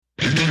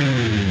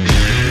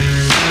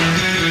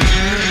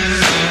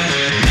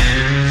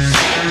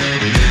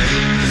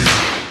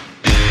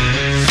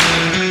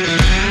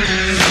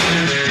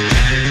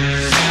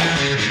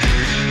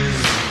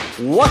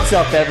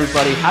What's up,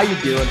 everybody? How you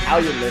doing? How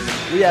you living?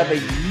 We have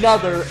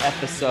another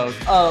episode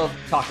of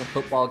Talking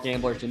Football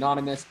Gamblers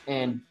Anonymous,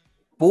 and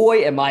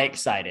boy, am I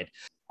excited.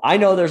 I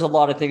know there's a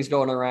lot of things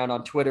going around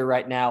on Twitter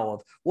right now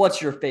of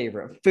what's your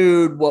favorite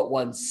food, what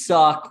ones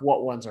suck,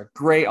 what ones are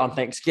great on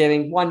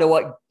Thanksgiving. Want to know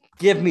what?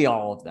 Give me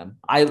all of them.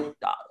 I'm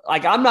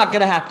not going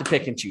to have to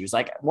pick and choose.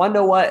 Want to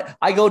know what?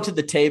 I go to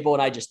the table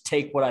and I just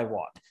take what I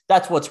want.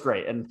 That's what's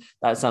great. And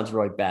that sounds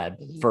really bad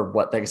for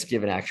what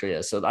Thanksgiving actually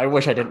is. So I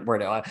wish I didn't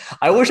word it.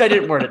 I wish I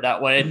didn't word it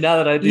that way. Now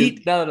that I do,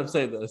 now that I'm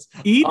saying this,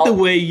 eat the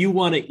way you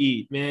want to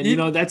eat, man.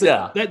 That's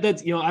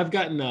I've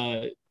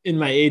gotten, in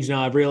my age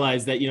now, I've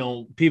realized that,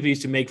 people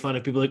used to make fun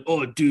of people like,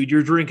 oh, dude,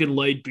 you're drinking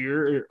light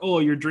beer, or, oh,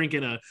 you're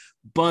drinking a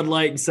Bud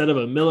Light instead of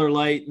a Miller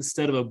Light,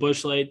 instead of a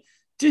Busch Light.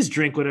 Just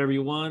drink whatever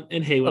you want.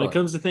 And hey, when it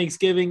comes to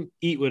Thanksgiving,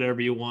 eat whatever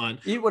you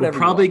want. We're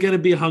probably going to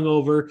be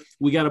hungover.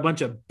 We got a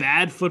bunch of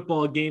bad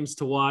football games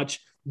to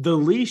watch. The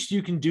least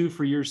you can do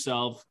for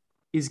yourself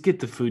is get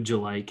the food you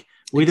like.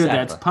 Whether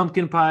that's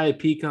pumpkin pie,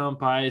 pecan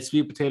pie,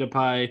 sweet potato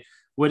pie,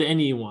 what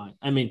any you want.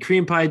 I mean,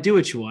 cream pie, do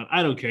what you want.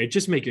 I don't care.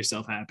 Just make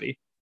yourself happy.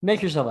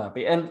 Make yourself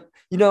happy. And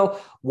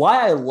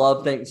why I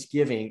love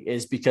Thanksgiving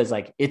is because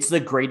it's the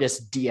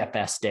greatest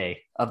DFS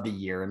day of the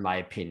year, in my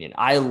opinion.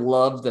 I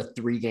love the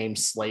 3-game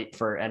slate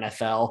for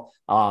NFL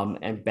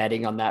and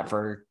betting on that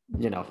for,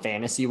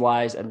 fantasy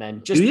wise. And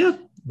then just, do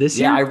you this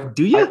year?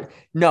 Do you?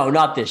 No,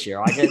 not this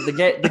year.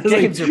 The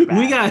games are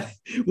bad.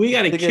 We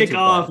got to kick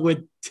off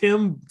with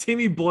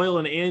Timmy Boyle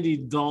and Andy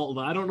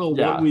Dalton. I don't know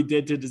what we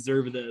did to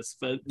deserve this,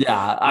 but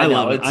I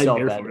love it. I'm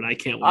here for it. I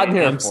can't wait.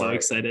 I'm so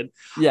excited.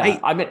 Yeah.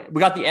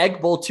 We got the Egg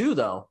Bowl too,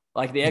 though.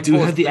 The Egg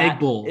Bowl. Egg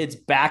Bowl. It's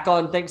back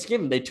on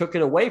Thanksgiving. They took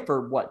it away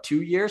for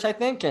 2 years, I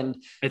think. And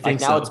I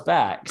think now it's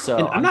back. So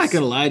and I'm not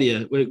going to lie to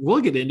you. We'll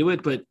get into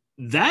it, but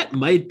that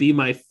might be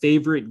my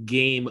favorite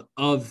game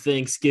of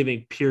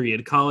Thanksgiving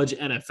period. College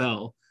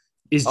NFL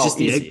is just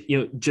the egg,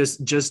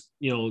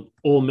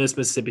 Ole Miss,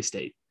 Mississippi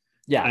State.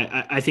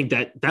 Yeah. I think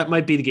that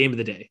might be the game of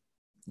the day.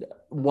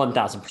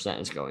 1,000%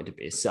 is going to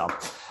be. So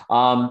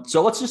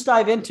let's just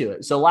dive into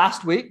it. So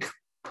last week,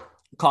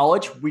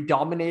 college, we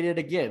dominated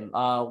again.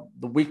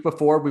 The week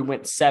before we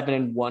went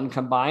 7-1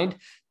 combined.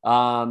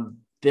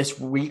 This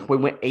week we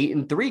went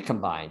 8-3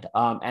 combined.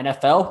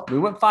 NFL, we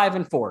went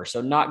 5-4.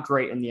 So not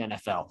great in the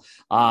NFL.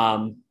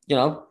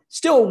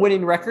 Still a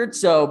winning record.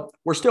 So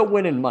we're still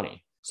winning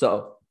money.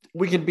 So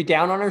we can be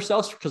down on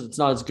ourselves because it's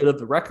not as good of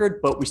the record,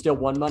 but we still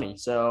won money.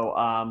 So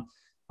I'm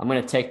going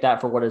to take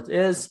that for what it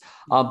is.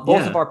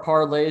 Both of our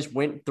parlays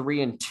went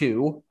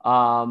 3-2.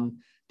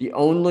 The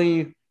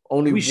only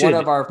one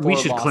of our 4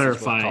 losses was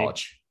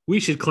college. We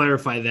should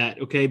clarify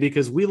that, okay?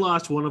 Because we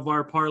lost one of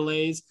our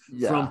parlays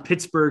from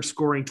Pittsburgh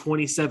scoring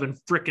 27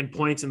 freaking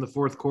points in the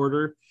fourth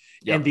quarter,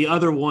 and the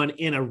other one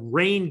in a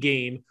rain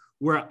game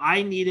where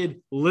I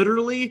needed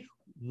literally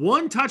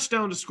one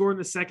touchdown to score in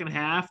the second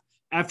half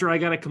after I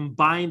got a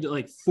combined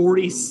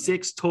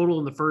 46 total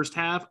in the first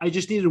half. I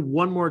just needed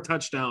one more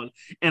touchdown,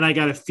 and I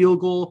got a field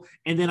goal,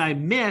 and then I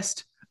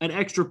missed an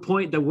extra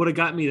point that would have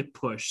got me to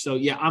push. So,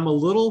 I'm a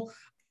little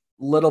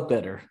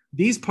bitter.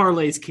 These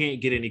parlays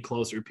can't get any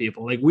closer,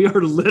 people. We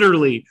are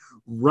literally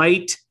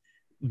right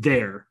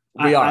there.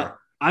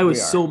 I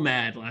was so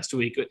mad last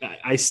week.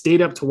 I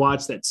stayed up to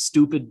watch that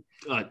stupid.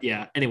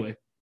 Anyway,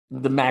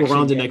 we're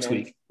on to next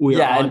week.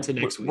 We're on to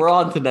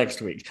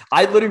next week.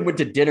 I literally went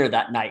to dinner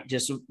that night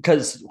just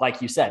because,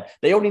 like you said,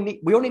 we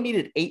only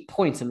needed 8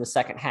 points in the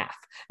second half,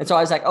 and so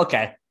I was like,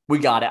 okay, we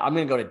got it. I'm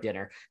going to go to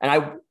dinner.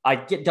 And I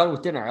get done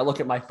with dinner. I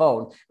look at my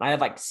phone and I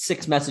have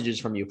 6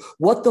 messages from you.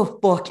 What the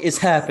fuck is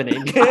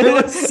happening?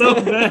 I was so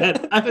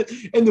mad.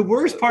 And the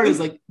worst part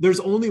is there's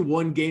only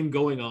one game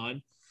going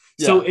on.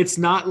 So it's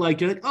not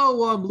you're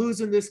I'm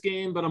losing this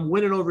game, but I'm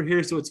winning over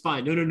here. So it's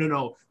fine.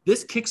 No.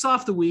 This kicks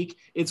off the week.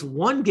 It's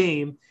one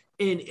game.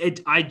 And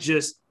I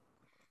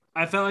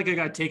felt like I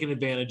got taken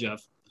advantage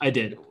of. I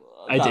did.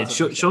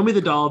 Show me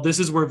the doll. This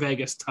is where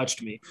Vegas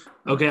touched me.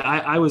 Okay.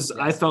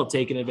 I felt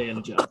taken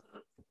advantage of.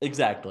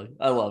 Exactly.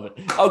 I love it.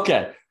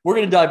 Okay. We're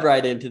going to dive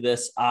right into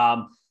this.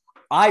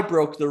 I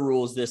broke the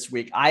rules this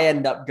week. I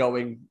ended up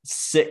going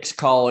 6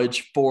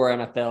 college, 4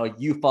 NFL.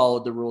 You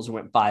followed the rules and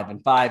went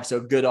 5-5. So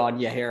good on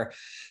you here.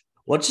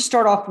 Let's just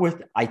start off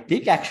with, I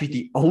think actually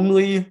the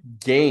only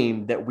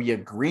game that we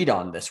agreed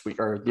on this week,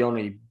 or the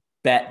only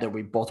bet that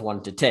we both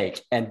wanted to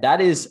take, and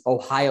that is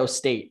Ohio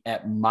State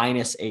at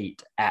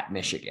 -8 at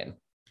Michigan.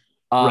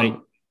 Right.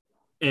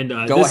 And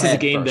this is a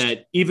game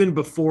that even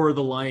before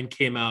the line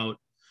came out,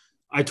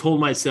 I told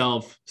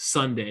myself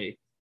Sunday,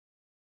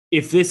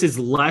 if this is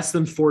less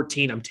than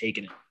 14, I'm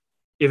taking it.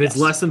 If it's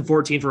less than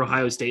 14 for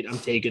Ohio State, I'm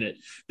taking it.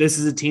 This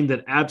is a team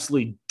that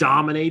absolutely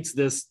dominates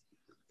this.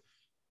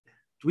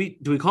 Do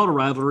we call it a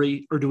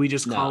rivalry, or do we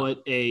just call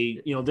it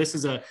this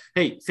is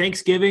hey,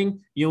 Thanksgiving,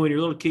 when you're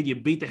a little kid, you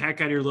beat the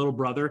heck out of your little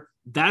brother.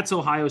 That's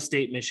Ohio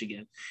State,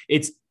 Michigan.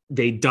 It's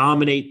They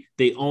dominate.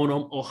 They own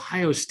them.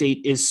 Ohio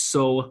State is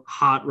so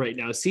hot right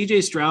now.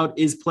 CJ Stroud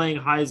is playing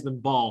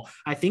Heisman ball.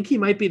 I think he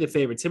might be the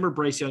favorite. Him or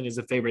Bryce Young is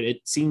the favorite.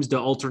 It seems to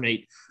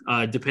alternate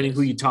depending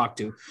who you talk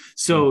to.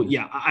 So,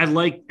 yeah, I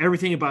like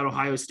everything about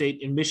Ohio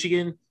State. And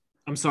Michigan,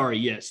 I'm sorry,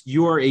 yes,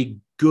 you are a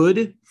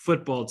good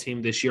football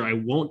team this year. I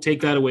won't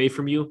take that away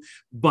from you.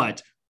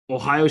 But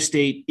Ohio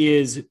State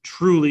is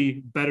truly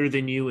better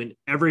than you in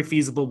every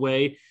feasible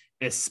way,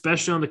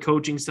 especially on the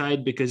coaching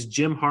side, because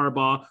Jim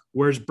Harbaugh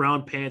wears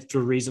brown pants to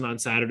a reason on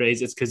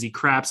Saturdays. It's because he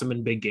craps them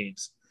in big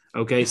games.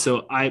 Okay,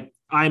 so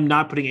I'm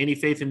not putting any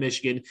faith in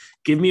Michigan.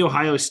 Give me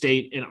Ohio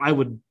State, and I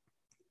would,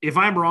 if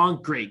I'm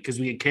wrong, great, because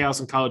we get chaos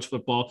in college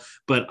football,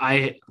 but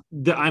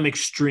I'm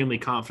extremely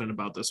confident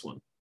about this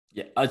one.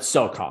 Yeah, I'm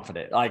so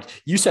confident. Like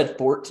you said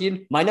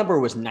 14, my number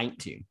was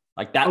 19.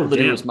 Like that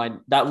literally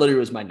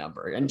was my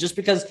number. And just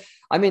because,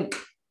 I mean,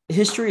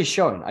 history is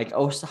showing like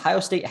Ohio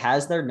State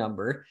has their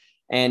number.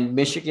 And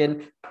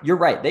Michigan, you're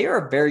right. They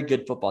are a very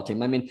good football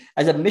team. I mean,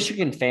 as a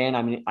Michigan fan,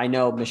 I mean, I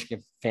know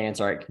Michigan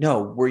fans are like,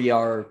 no, we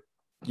are,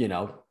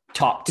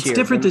 top tier. It's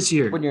different this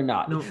year. When you're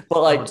not. No,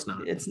 but like, it's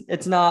not.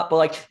 It's not. But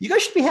like, you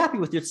guys should be happy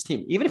with this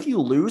team. Even if you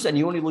lose and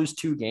you only lose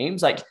 2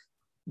 games, like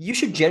you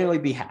should generally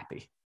be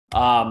happy.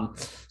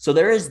 So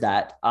there is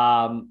that.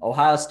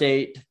 Ohio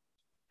State,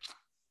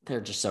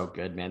 they're just so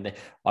good, man.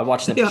 I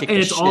watched them kick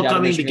the shit out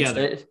of Michigan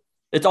State.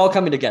 It's all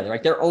coming together.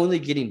 Like they're only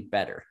getting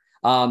better.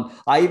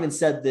 I even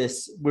said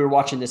this, we were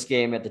watching this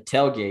game at the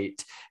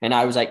tailgate and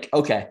I was like,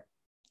 okay,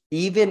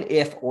 even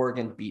if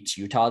Oregon beats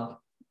Utah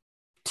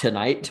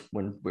tonight,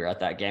 when we were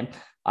at that game,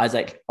 I was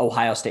like,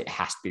 Ohio State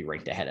has to be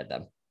ranked ahead of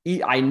them.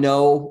 I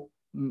know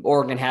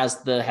Oregon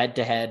has the head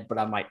to head, but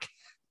I'm like,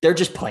 they're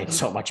just playing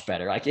so much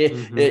better. Like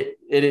it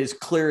is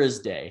clear as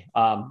day.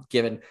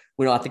 Given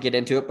we don't have to get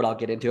into it, but I'll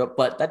get into it,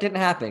 but that didn't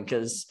happen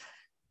because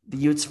the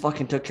Utes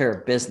fucking took care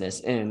of business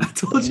in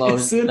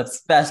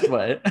the best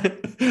way.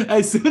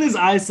 As soon as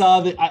I saw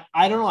that,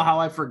 I don't know how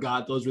I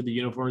forgot those were the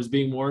uniforms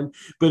being worn,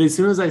 but as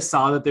soon as I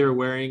saw that they were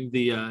wearing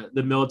the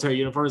military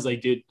uniforms,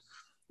 like, dude,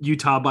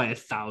 Utah by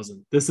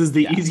 1,000. This is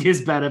the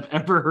easiest bet I've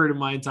ever heard in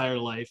my entire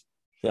life.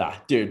 Yeah,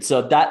 dude.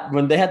 So that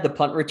when they had the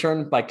punt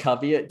return by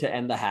Covey to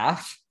end the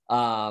half,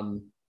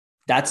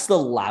 that's the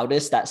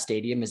loudest that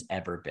stadium has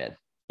ever been.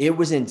 It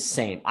was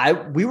insane.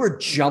 We were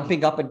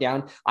jumping up and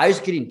down. I was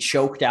getting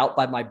choked out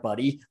by my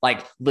buddy.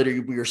 Like literally,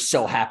 we were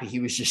so happy.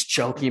 He was just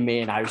choking me.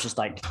 And I was just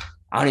like,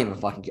 I don't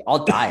even fucking care.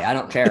 I'll die. I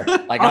don't care.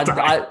 Like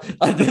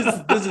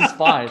this is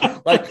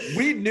fine. Like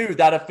we knew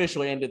that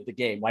officially ended the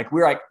game. Like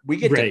we're like, we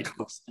get to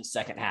coast the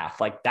second half.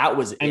 Like that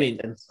was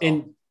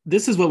and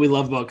this is what we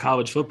love about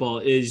college football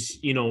is,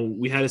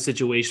 we had a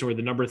situation where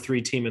the number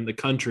 3 team in the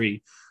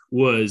country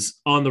was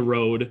on the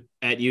road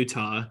at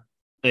Utah.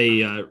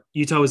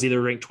 Utah was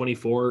either ranked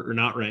 24 or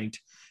not ranked,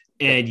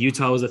 and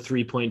Utah was a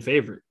 3-point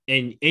favorite.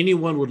 And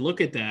anyone would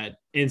look at that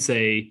and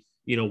say,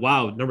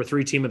 wow, number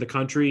 3 team of the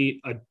country,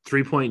 a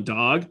 3-point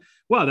dog.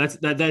 Wow,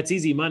 that's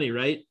easy money,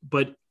 right?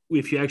 But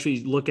if you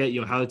actually look at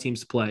how the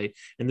teams play,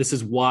 and this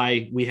is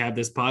why we have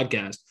this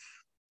podcast,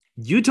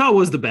 Utah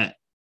was the bet.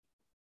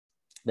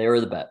 They were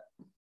the bet.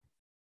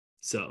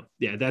 So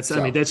yeah, that's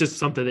just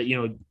something that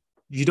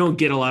you don't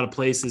get a lot of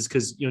places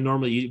because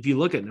normally if you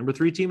look at number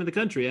 3 team in the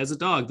country as a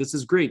dog, this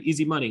is great,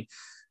 easy money.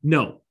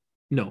 No,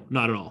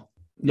 not at all.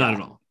 Not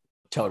at all.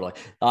 Totally.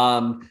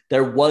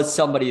 There was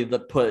somebody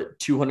that put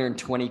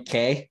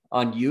 $220K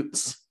on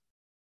Utes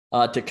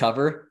to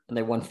cover, and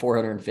they won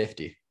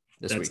 450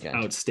 this weekend.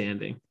 That's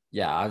outstanding.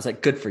 Yeah, I was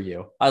like, good for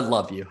you. I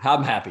love you.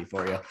 I'm happy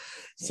for you.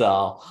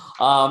 So,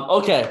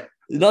 okay.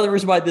 Another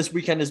reason why this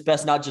weekend is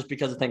best, not just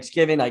because of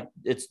Thanksgiving,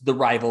 it's the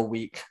rival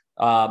week.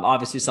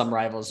 Obviously some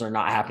rivals are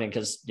not happening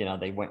because,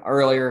 they went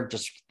earlier,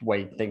 just the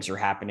way things are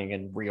happening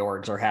and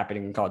reorgs are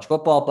happening in college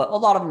football, but a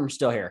lot of them are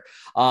still here.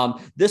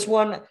 This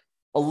one,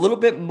 a little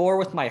bit more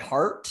with my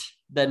heart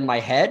than my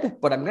head,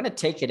 but I'm going to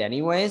take it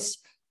anyways.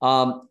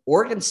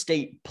 Oregon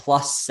State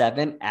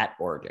 +7 at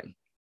Oregon.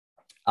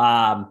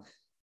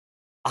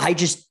 I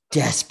just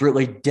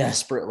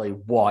desperately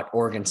want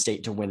Oregon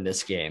State to win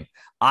this game.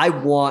 I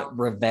want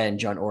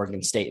revenge on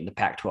Oregon State in the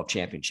Pac-12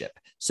 championship.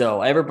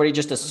 So everybody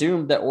just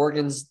assumed that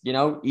Oregon's,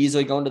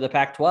 easily going to the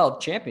Pac-12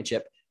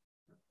 championship.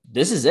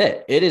 This is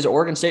it. It is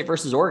Oregon State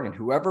versus Oregon.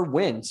 Whoever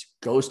wins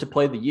goes to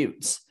play the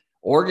Utes.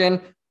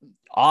 Oregon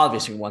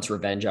obviously wants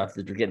revenge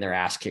after they're getting their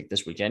ass kicked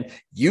this weekend.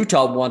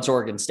 Utah wants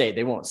Oregon State.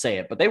 They won't say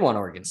it, but they want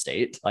Oregon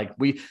State.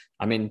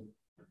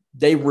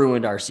 They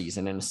ruined our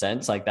season in a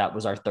sense. Like that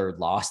was our 3rd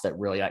loss that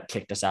really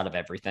kicked us out of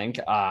everything.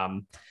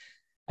 I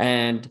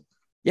think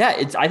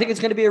it's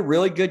going to be a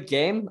really good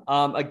game.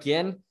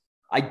 Again,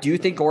 I do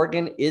think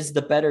Oregon is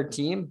the better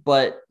team,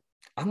 but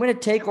I'm going to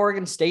take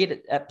Oregon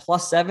State at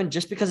 +7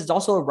 just because it's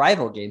also a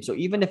rival game. So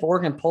even if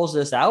Oregon pulls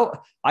this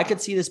out, I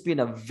could see this being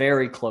a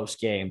very close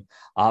game.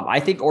 I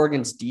think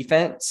Oregon's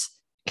defense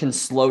can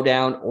slow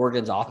down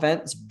Oregon's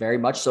offense very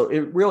much. So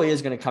it really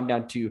is going to come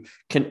down to,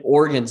 can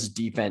Oregon's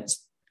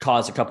defense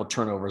cause a couple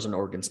turnovers in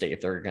Oregon State if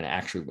they're going to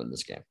actually win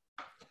this game?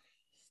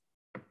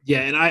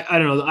 Yeah. And I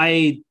don't know.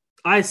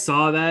 I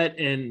saw that,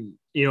 and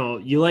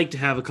you like to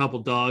have a couple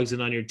dogs,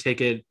 and on your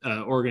ticket,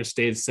 Oregon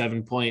State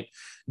 7-point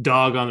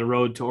dog on the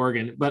road to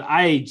Oregon. But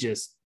I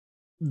just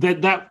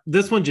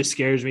this one just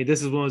scares me.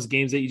 This is one of those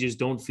games that you just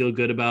don't feel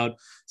good about,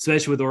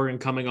 especially with Oregon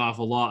coming off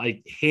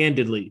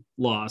handedly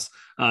loss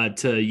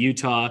to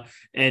Utah.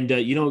 And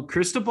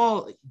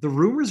Cristobal, the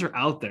rumors are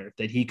out there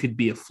that he could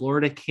be a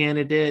Florida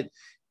candidate.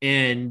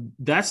 And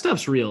that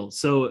stuff's real.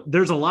 So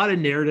there's a lot of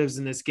narratives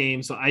in this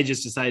game. So I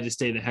just decided to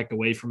stay the heck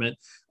away from it.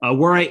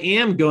 Where I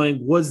am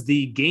going was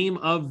the game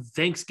of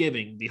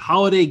Thanksgiving. The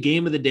holiday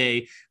game of the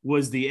day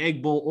was the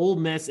Egg Bowl, Ole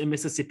Miss and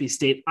Mississippi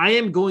State. I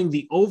am going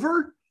the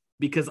over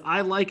because I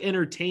like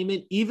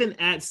entertainment, even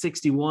at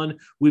 61.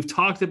 We've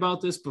talked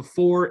about this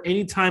before.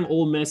 Anytime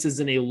Ole Miss is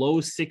in a low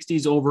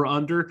 60s over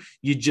under,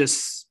 you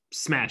just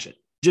smash it.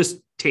 Just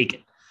take it.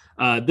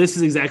 This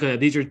is exactly that.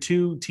 These are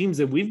two teams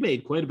that we've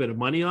made quite a bit of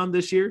money on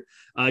this year.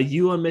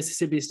 You on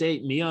Mississippi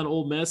State, me on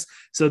Ole Miss.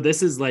 So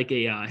this is like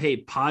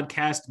a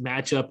podcast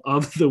matchup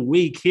of the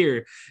week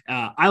here.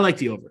 I like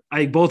the over. I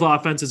think both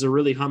offenses are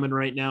really humming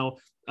right now.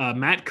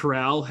 Matt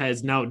Corral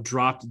has now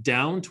dropped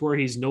down to where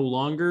he's no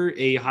longer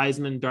a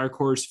Heisman dark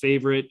horse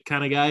favorite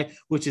kind of guy,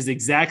 which is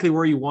exactly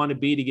where you want to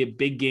be to get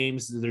big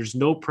games. There's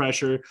no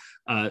pressure.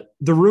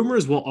 The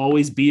rumors will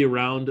always be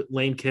around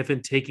Lane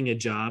Kiffin taking a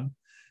job,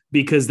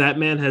 because that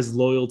man has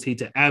loyalty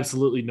to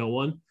absolutely no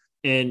one.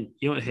 And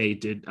hey,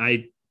 dude,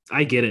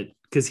 I get it,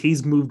 because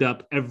he's moved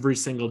up every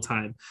single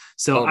time.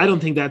 So I don't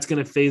think that's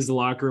going to phase the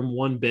locker room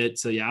one bit.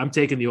 So yeah, I'm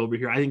taking the over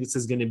here. I think this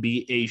is going to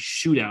be a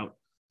shootout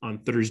on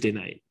Thursday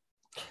night.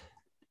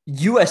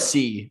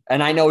 USC,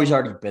 and I know he's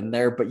already been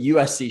there, but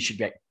USC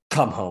should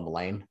come home,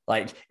 Lane.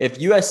 Like, if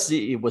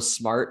USC was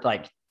smart,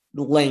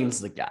 Lane's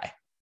the guy.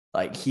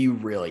 He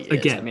really is.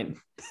 Again. I mean,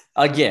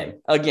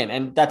 again,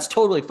 and that's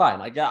totally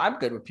fine. I'm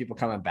good with people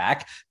coming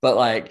back,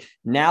 but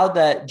now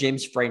that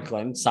James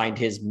Franklin signed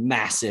his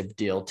massive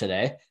deal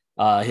today,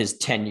 his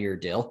 10-year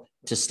deal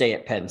to stay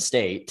at Penn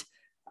State,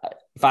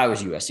 if I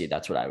was USC,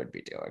 that's what I would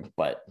be doing.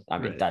 But I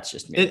mean, That's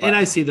just me. And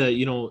I see that,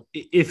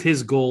 if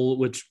his goal,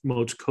 which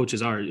most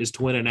coaches are, is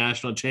to win a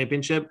national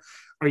championship,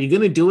 are you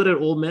going to do it at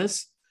Ole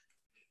Miss?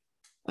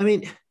 I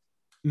mean,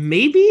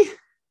 maybe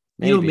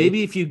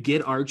if you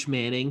get Arch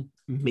Manning,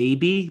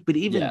 maybe, but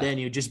even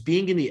then, just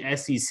being in the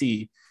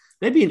SEC,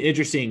 that'd be an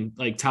interesting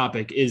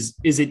topic. Is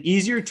it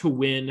easier to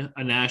win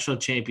a national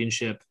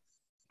championship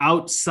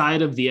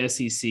outside of the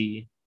SEC,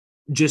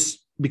 just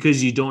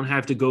because you don't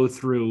have to go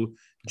through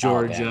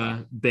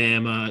Georgia,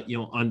 Bama,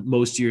 on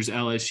most years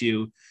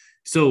LSU?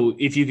 So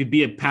if you could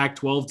be a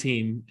Pac-12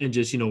 team and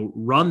just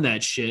run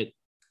that shit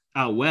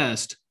out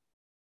west,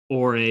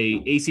 or a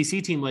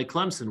ACC team like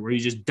Clemson, where you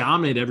just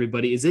dominate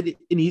everybody, is it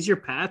an easier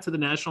path to the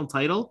national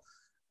title?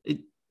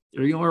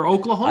 Or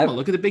Oklahoma,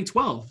 look at the Big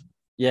 12.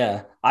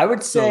 Yeah, I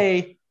would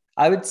say,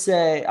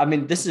 I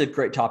mean, this is a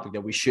great topic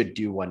that we should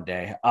do one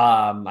day.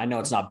 I know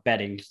it's not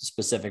betting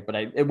specific, but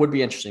it would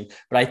be interesting.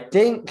 But I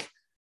think,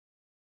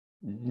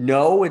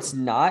 no, it's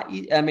not.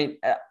 I mean,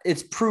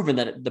 it's proven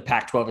that the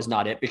Pac-12 is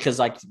not it,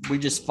 because we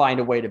just find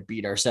a way to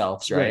beat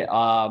ourselves, right?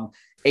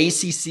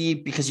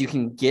 ACC, because you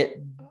can get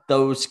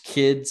those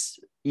kids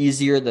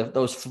easier,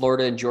 those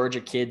Florida and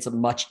Georgia kids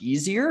much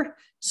easier.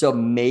 So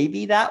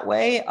maybe that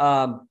way.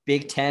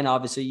 Big Ten,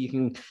 obviously, you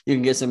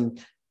can get some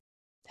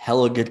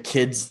hella good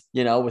kids,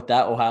 with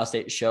that. Ohio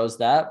State shows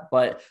that.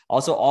 But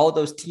also, all of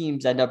those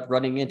teams end up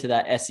running into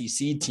that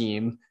SEC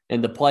team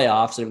in the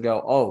playoffs and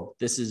go, oh,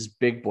 this is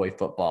big boy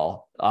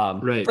football.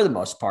 Right. For the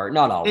most part,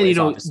 not always.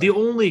 And, the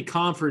only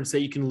conference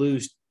that you can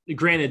lose,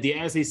 granted,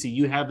 the SEC,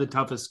 you have the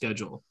toughest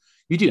schedule.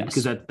 You do,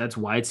 because that's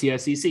why it's the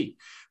SEC.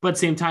 But at the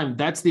same time,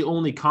 that's the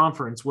only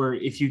conference where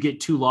if you get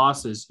 2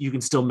 losses, you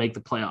can still make the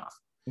playoff.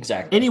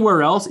 Exactly.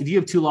 Anywhere else, if you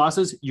have 2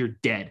 losses, you're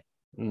dead.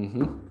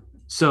 Mm-hmm.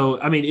 So,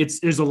 I mean,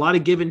 there's a lot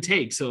of give and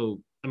take.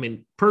 So, I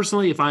mean,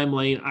 personally, if I'm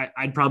Lane,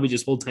 I'd probably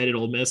just hold tight at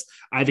Ole Miss.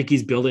 I think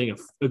he's building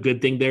a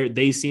good thing there.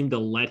 They seem to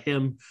let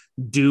him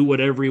do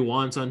whatever he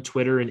wants on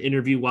Twitter and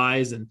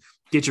interview-wise, and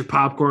get your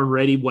popcorn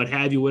ready, what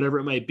have you, whatever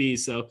it might be.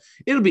 So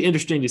it'll be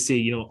interesting to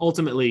see.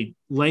 Ultimately,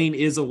 Lane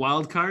is a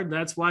wild card.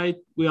 That's why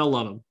we all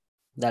love him.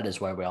 That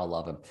is why we all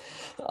love him.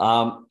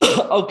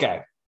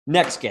 Okay,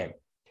 next game.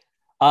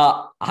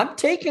 I'm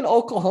taking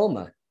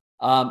Oklahoma.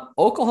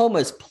 Oklahoma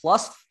is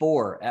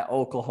 +4 at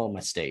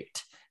Oklahoma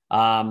State.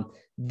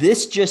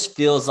 This just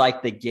feels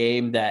like the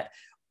game that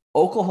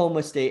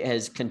Oklahoma State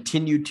has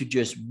continued to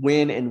just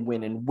win and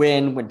win and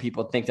win when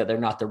people think that they're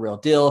not the real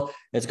deal.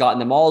 It's gotten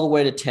them all the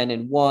way to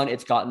 10-1.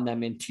 It's gotten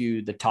them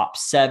into the top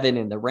 7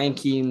 in the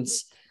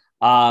rankings.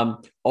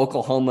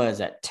 Oklahoma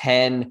is at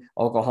 10.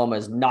 Oklahoma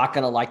is not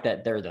going to like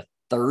that. They're the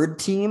 3rd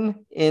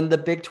team in the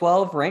Big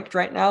 12 ranked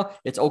right now.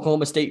 It's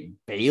Oklahoma State,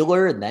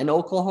 Baylor, and then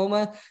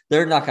Oklahoma.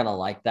 They're not going to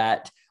like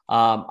that.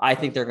 I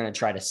think they're going to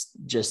try to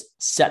just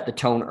set the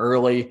tone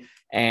early.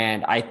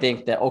 And I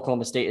think that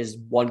Oklahoma State is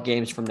 1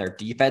 game from their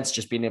defense,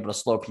 just being able to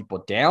slow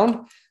people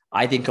down.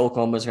 I think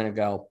Oklahoma is going to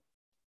go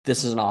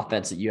this is an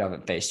offense that you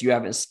haven't faced. You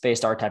haven't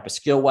faced our type of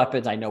skill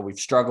weapons. I know we've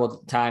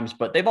struggled at times,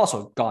 but they've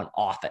also gone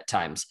off at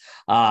times.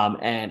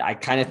 And I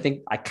kind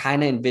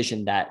of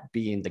envision that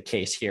being the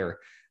case here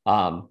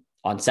on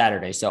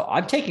Saturday. So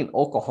I'm taking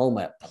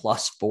Oklahoma at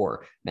 +4.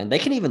 Man, they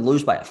can even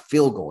lose by a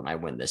field goal and I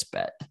win this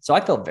bet. So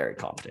I feel very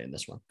confident in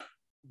this one.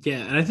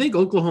 Yeah, and I think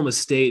Oklahoma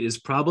State is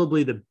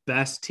probably the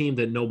best team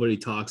that nobody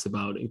talks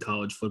about in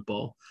college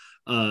football.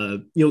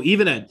 Even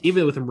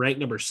with them ranked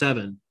number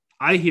 7,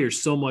 I hear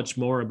so much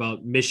more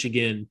about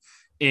Michigan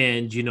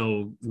and,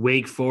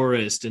 Wake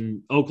Forest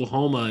and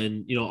Oklahoma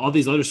and, all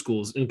these other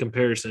schools in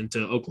comparison to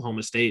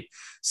Oklahoma State.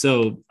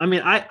 So, I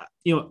mean,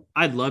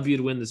 I'd love you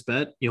to win this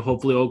bet.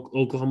 Hopefully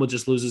Oklahoma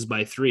just loses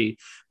by 3,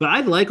 but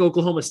I'd like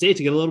Oklahoma State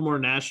to get a little more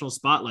national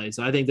spotlight.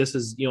 So I think this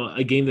is,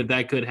 a game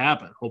that could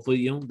happen.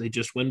 Hopefully, they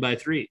just win by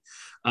 3.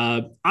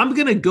 I'm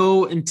going to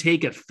go and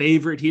take a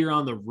favorite here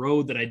on the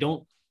road that I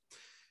don't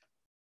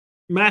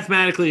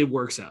mathematically it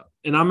works out.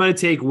 And I'm going to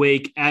take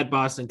Wake at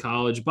Boston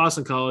College.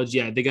 Boston College,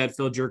 yeah, they got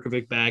Phil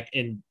Jurkovec back,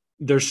 and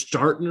they're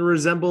starting to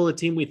resemble a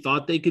team we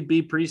thought they could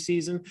be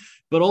preseason.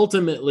 But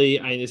ultimately,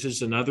 it's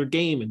just another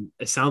game, and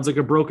it sounds like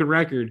a broken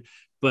record,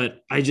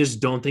 but I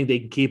just don't think they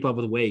can keep up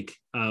with Wake.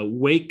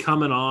 Wake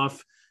coming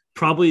off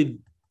probably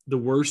the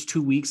worst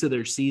 2 weeks of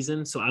their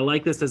season. So I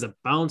like this as a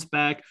bounce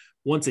back.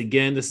 Once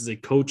again, this is a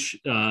coach,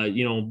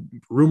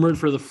 rumored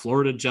for the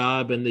Florida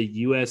job and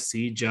the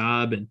USC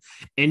job and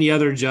any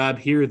other job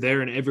here,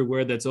 there, and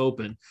everywhere that's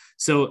open.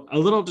 So a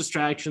little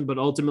distraction, but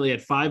ultimately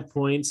at 5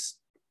 points,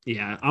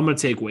 yeah, I'm going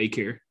to take Wake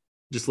here.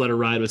 Just let it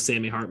ride with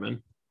Sammy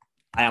Hartman.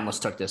 I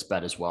almost took this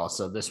bet as well.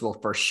 So this will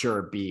for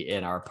sure be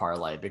in our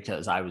parlay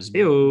because I was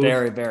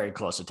very, very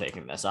close to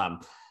taking this.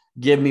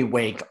 Give me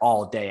Wake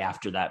all day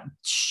after that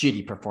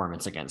shitty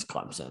performance against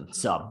Clemson.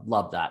 So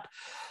love that.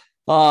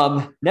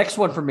 Next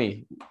one for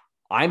me.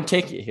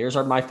 Here's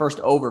my first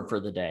over for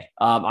the day.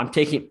 I'm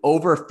taking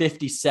over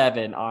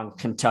 57 on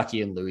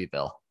Kentucky and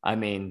Louisville. I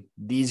mean,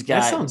 these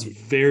guys. That sounds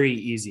very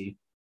easy.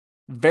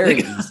 Very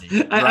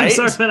easy. Right?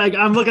 I'm sorry,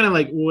 I'm looking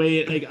at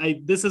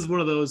wait, this is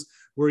one of those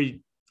where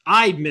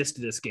I missed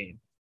this game.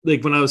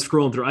 Like when I was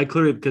scrolling through, I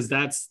clearly, because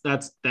that's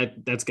got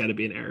to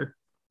be an error.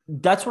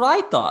 That's what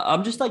I thought.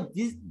 I'm just like,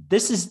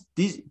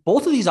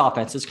 both of these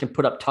offenses can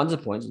put up tons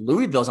of points.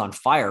 Louisville's on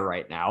fire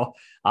right now.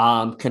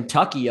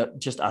 Kentucky,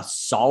 just a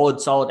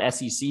solid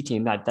SEC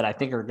team that I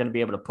think are going to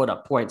be able to put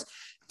up points.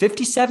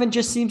 57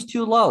 just seems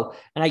too low.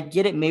 And I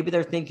get it. Maybe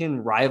they're thinking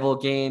rival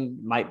game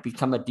might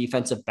become a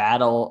defensive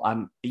battle.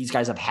 These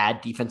guys have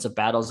had defensive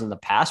battles in the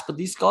past, but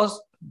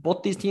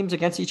both these teams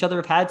against each other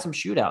have had some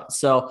shootouts.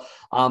 So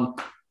I'm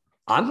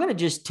going to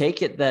just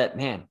take it that,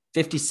 man,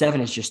 57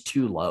 is just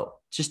too low.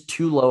 Just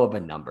too low of a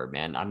number,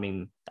 man. I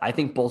mean, I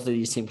think both of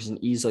these teams can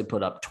easily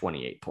put up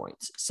 28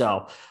 points.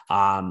 So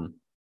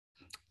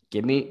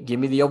give me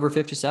the over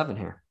 57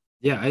 here.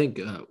 Yeah, I think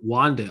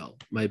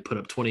Wandale might put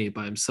up 28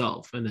 by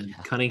himself. And then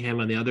Cunningham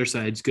on the other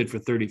side is good for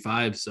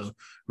 35. So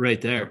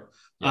right there.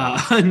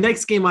 Yeah.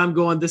 Next game I'm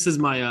going, this is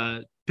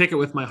my pick it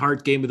with my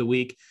heart game of the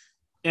week.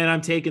 And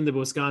I'm taking the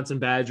Wisconsin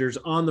Badgers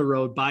on the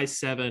road by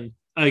 7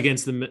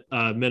 against the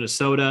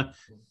Minnesota.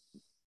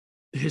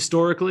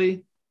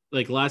 Historically,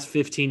 like last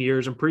 15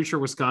 years, I'm pretty sure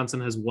Wisconsin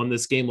has won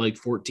this game like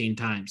 14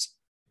 times.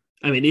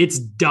 I mean, it's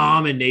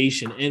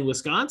domination, and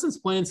Wisconsin's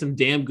playing some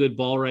damn good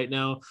ball right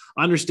now.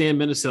 I understand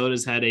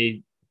Minnesota's had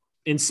a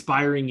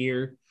inspiring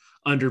year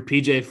under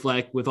PJ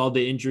Fleck with all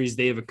the injuries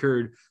they have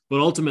occurred, but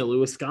ultimately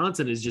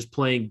Wisconsin is just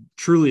playing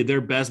truly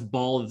their best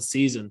ball of the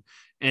season.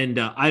 And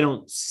I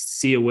don't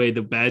see a way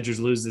the Badgers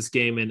lose this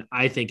game, and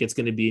I think it's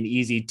going to be an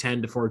easy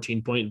 10 to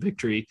 14 point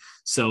victory.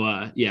 So,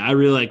 I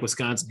really like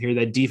Wisconsin here.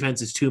 That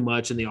defense is too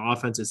much, and the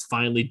offense is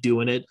finally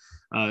doing it.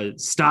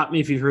 Stop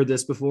me if you've heard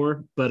this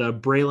before, but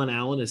Braylon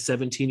Allen is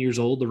 17 years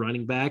old, the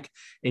running back,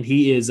 and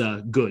he is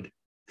good.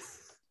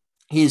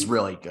 He's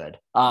really good.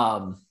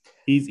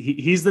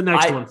 He's the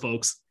next one,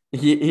 folks.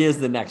 He is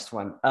the next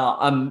one.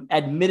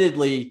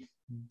 Admittedly,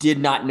 did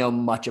not know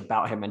much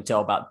about him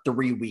until about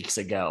 3 weeks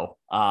ago.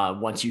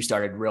 Once you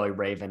started really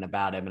raving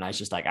about him, and I was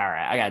just like, all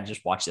right, I gotta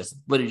just watch this.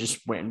 Literally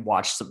just went and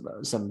watched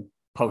some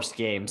post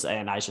games,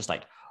 and I was just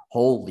like,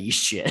 holy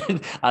shit.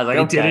 I was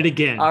like, they did it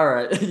again. All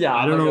right. Yeah.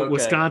 I don't know. Okay.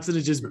 Wisconsin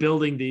is just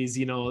building these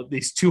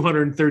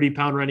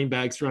 230-pound running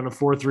backs around a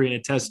 4.3 in a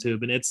test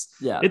tube. And it's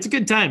a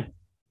good time.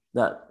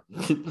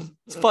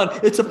 It's fun.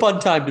 It's a fun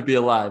time to be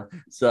alive.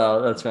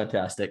 So that's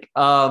fantastic.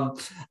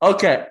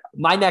 Okay.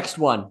 My next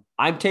one,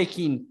 I'm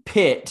taking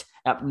Pitt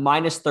at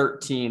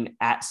 -13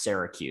 at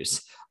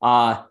Syracuse.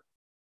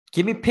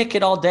 Give me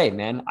Pickett all day,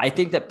 man. I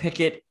think that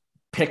Pickett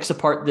picks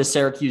apart the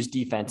Syracuse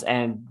defense,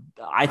 and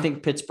I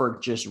think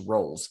Pittsburgh just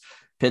rolls.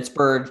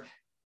 Pittsburgh,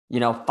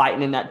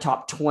 fighting in that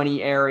top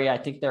 20 area. I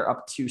think they're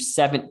up to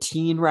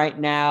 17 right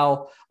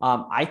now.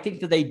 I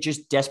think that they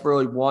just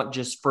desperately want,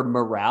 just for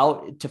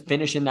morale, to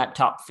finish in that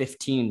top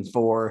 15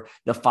 for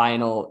the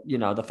final,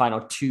 the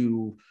final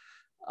 2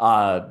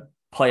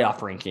 playoff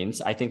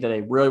rankings. I think that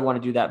they really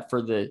want to do that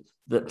for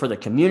the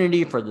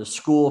community, for the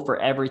school, for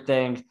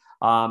everything.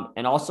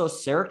 And also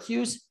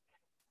Syracuse,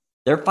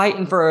 They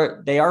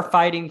are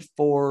fighting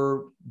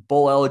for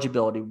bowl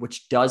eligibility,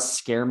 which does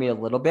scare me a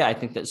little bit. I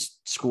think that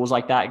schools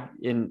like that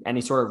in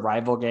any sort of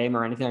rival game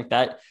or anything like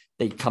that,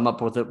 they come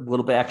up with a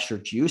little bit extra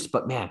juice,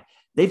 but man,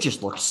 they've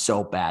just looked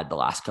so bad the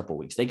last couple of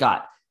weeks. They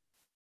got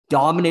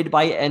dominated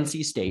by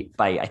NC State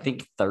by, I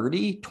think,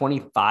 30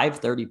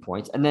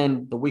 points. And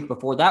then the week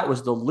before that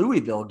was the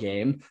Louisville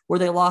game where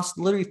they lost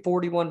literally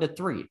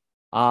 41-3.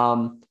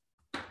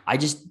 I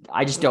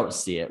just don't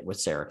see it with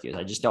Syracuse.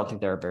 I just don't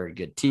think they're a very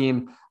good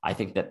team. I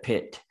think that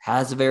Pitt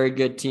has a very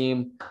good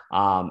team.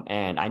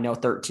 And I know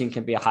 13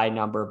 can be a high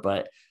number,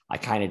 but I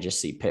kind of just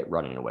see Pitt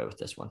running away with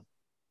this one.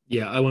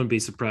 Yeah, I wouldn't be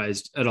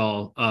surprised at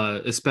all,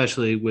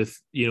 especially with,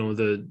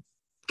 the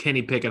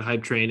Kenny Pickett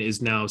hype train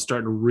is now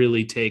starting to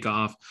really take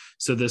off.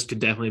 So this could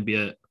definitely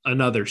be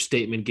another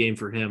statement game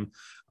for him.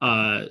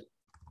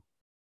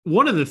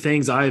 One of the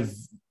things I've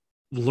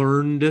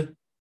learned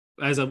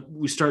as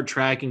we start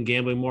tracking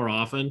gambling more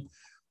often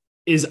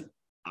is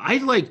I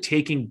like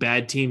taking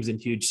bad teams in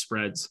huge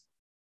spreads.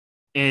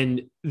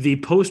 And the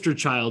poster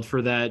child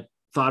for that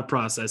thought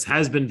process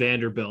has been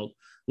Vanderbilt.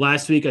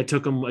 Last week, I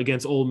took them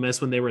against Ole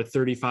Miss when they were a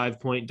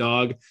 35-point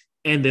dog,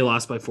 and they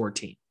lost by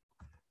 14.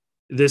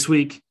 This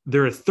week,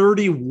 they're a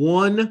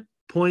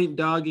 31-point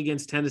dog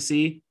against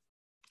Tennessee,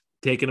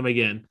 taking them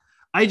again.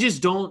 I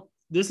just don't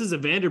 – this is a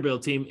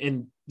Vanderbilt team,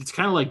 and it's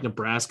kind of like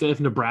Nebraska. If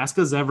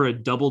Nebraska's ever a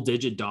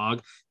double-digit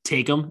dog,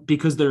 take them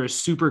because they're a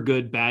super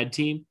good bad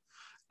team.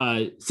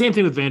 Same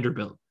thing with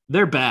Vanderbilt.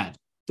 They're bad.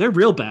 They're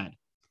real bad,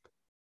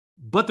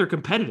 but they're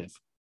competitive.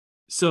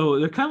 So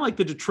they're kind of like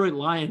the Detroit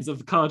Lions of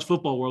the college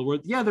football world where,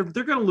 yeah, they're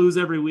going to lose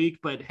every week,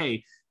 but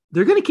hey,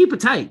 they're going to keep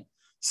it tight.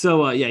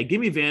 So, yeah, give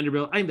me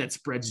Vanderbilt. I think that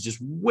spread's just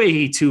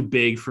way too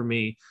big for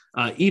me,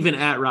 even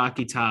at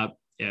Rocky Top.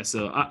 Yeah,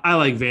 so I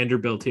like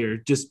Vanderbilt here.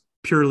 Just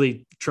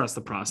purely trust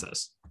the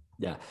process.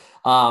 Yeah.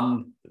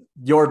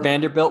 Your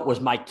Vanderbilt was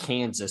my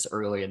Kansas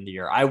early in the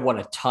year. I won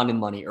a ton of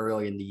money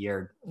early in the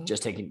year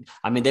just taking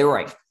 – they were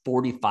like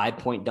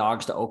 45-point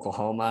dogs to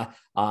Oklahoma.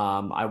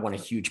 I won a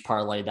huge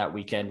parlay that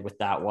weekend with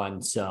that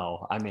one.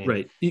 So,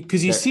 right.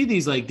 Because you see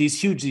these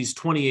huge, these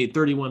 28,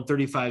 31,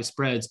 35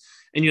 spreads,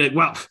 and you're like,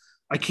 wow,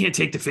 I can't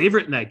take the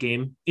favorite in that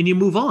game. And you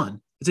move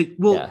on. It's like,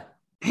 well,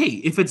 hey,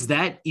 if it's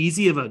that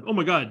easy of oh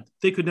my God,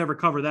 they could never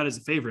cover that as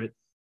a favorite,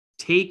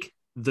 take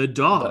the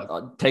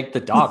dog. Take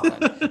the dog.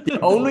 The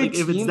only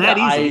team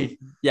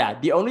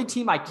the only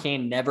team I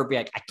can never be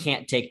like, I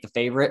can't take the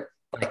favorite,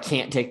 but I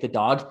can't take the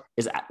dog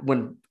is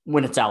when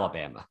it's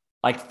Alabama.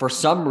 Like for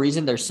some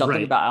reason, there's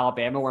something about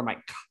Alabama where I'm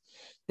like,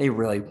 they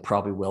really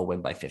probably will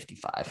win by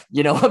 55.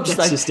 I'm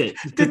just just it.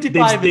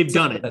 55. They've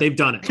done it. They've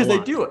done it because they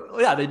do it.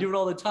 Yeah, they do it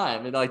all the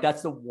time, and like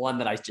that's the one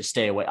that I just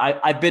stay away.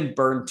 I've been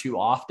burned too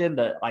often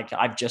that like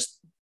I've just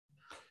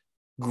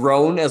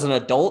grown as an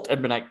adult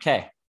and been like,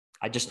 okay,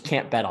 I just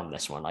can't bet on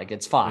this one. Like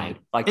it's fine.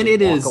 Like and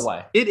it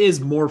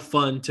is more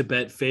fun to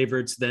bet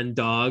favorites than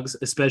dogs,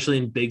 especially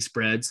in big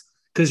spreads.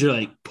 Because you're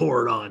like,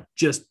 pour it on,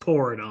 just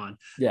pour it on.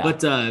 Yeah.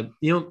 But,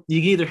 you can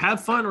either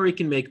have fun or you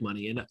can make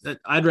money. And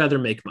I'd rather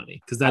make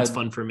money because that's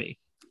fun for me.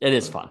 It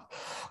is fun.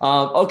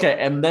 Okay.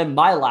 And then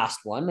my last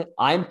one,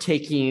 I'm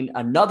taking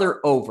another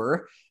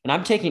over, and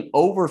I'm taking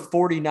over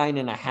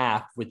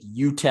 49.5 with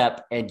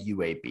UTEP and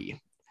UAB.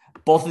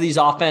 Both of these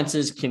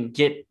offenses can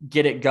get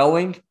it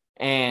going,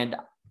 and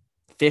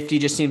 50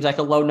 just seems like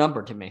a low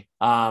number to me.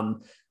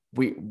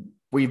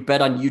 We've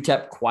bet on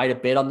UTEP quite a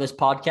bit on this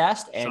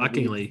podcast. And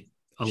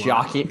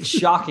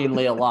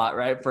shockingly a lot,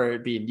 right? For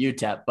it being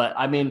UTEP. But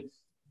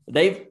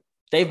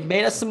they've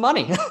made us some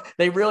money.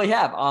 They really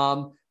have.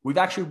 We've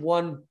actually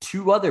won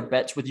 2 other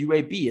bets with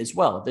UAB as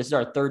well. This is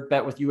our 3rd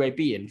bet with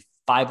UAB in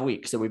 5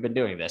 weeks that we've been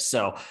doing this.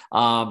 So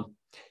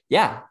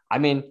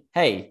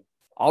hey,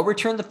 I'll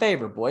return the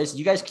favor, boys.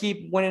 You guys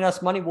keep winning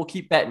us money. We'll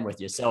keep betting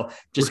with you. So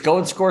just go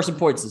and score some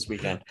points this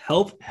weekend.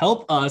 Help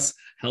us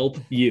help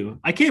you.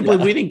 I can't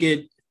believe we didn't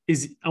get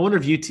I wonder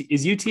if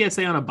is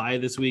UTSA on a bye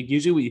this week?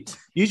 Usually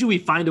we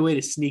find a way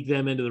to sneak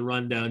them into the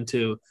rundown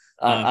too.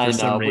 For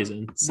some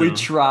reason. We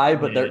try,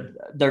 but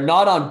they're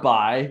not on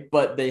bye,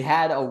 but they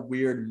had a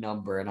weird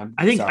number. And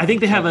I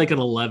think they have like an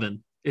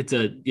 11.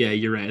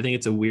 You're right. I think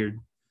it's a weird.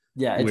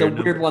 Yeah. It's a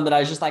weird one that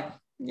I was just like,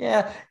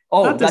 yeah.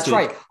 Oh, that's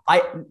right.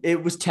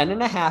 It was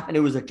 10.5 and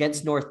it was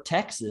against North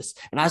Texas.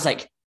 And I was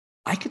like,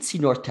 I could see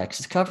North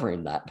Texas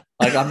covering that.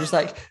 Like, I'm just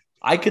like,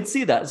 I could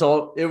see that.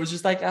 So it was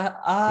just like,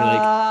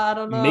 I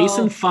don't know.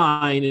 Mason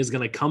Fine is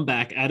going to come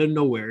back out of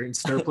nowhere and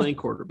start playing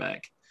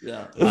quarterback.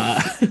 Yeah.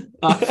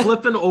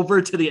 Flipping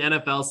over to the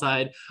NFL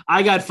side.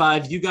 I got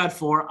 5. You got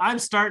 4. I'm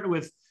starting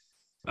with,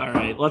 all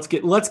right, let's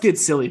get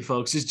silly,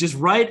 folks. Just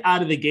right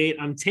out of the gate.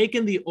 I'm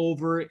taking the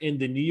over in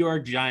the New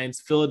York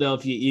Giants,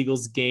 Philadelphia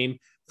Eagles game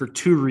for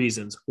 2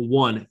 reasons.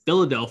 1,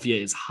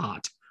 Philadelphia is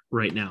hot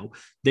right now.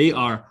 They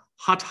are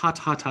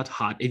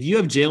hot. If you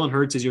have Jalen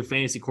Hurts as your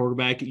fantasy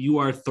quarterback, you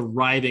are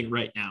thriving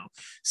right now.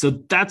 So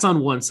that's on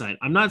one side.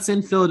 I'm not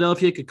saying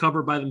Philadelphia could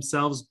cover by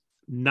themselves,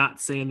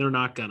 not saying they're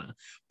not gonna.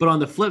 But on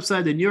the flip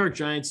side, the New York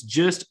Giants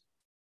just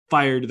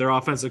fired their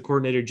offensive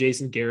coordinator,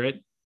 Jason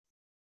Garrett.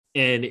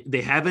 and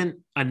they haven't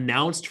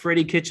announced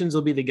Freddie Kitchens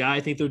will be the guy.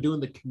 I think they're doing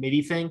the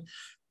committee thing.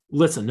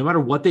 Listen, no matter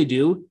what they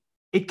do,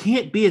 it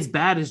can't be as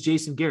bad as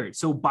Jason Garrett.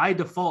 So by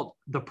default,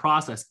 the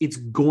process, it's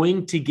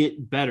going to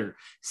get better.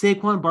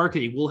 Saquon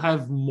Barkley will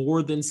have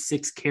more than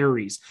 6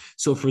 carries.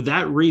 So for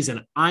that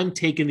reason, I'm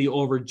taking the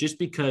over just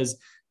because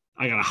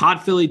I got a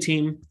hot Philly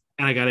team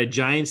and I got a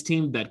Giants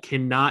team that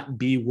cannot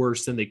be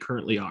worse than they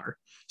currently are.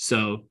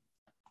 So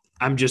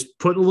I'm just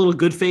putting a little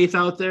good faith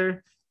out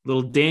there.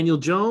 Little Daniel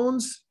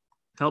Jones,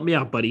 help me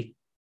out, buddy.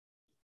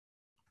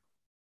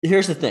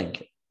 Here's the thing.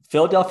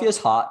 Philadelphia is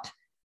hot,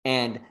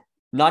 and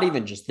not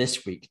even just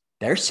this week.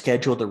 Their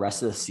schedule the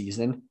rest of the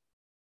season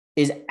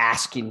is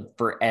asking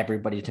for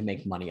everybody to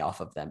make money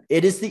off of them.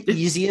 It is the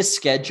easiest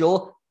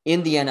schedule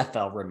in the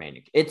NFL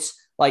remaining. It's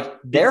like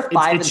they're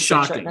 5 and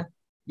 6 right now.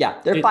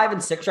 Yeah, they're 5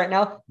 and 6 right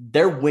now.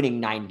 They're winning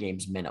 9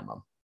 games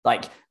minimum.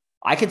 Like,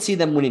 I could see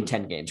them winning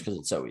 10 games because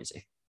it's so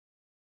easy.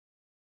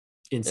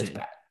 Insane. It's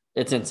bad.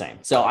 It's insane.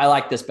 So I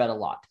like this bet a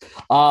lot.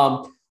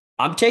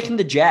 I'm taking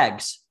the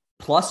Jags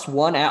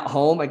 +1 at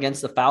home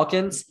against the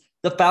Falcons.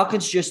 The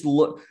Falcons just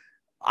look.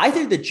 I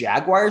think the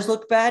Jaguars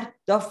look bad.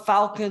 The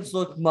Falcons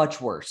look much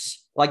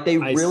worse. Like they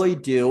really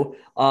do.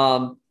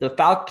 The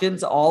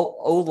Falcons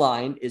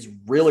O-line is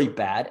really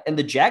bad. And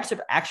the Jags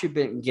have actually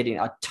been getting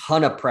a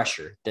ton of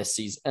pressure this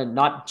season. And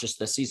not just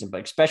this season,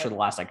 but especially the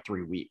last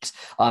 3 weeks.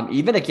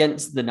 Even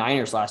against the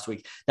Niners last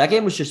week, that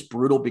game was just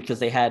brutal because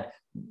they had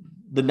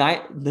the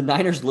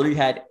Niners literally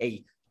had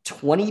a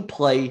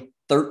 20-play,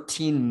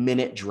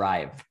 13-minute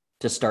drive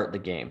to start the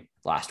game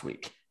last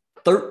week.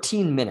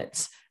 13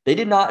 minutes. They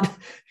did not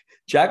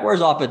 –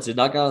 Jaguars offense did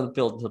not get on the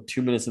field until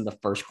 2 minutes in the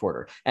first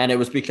quarter. And it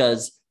was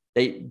because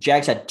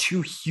Jags had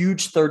 2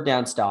 huge third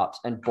down stops,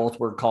 and both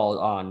were called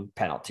on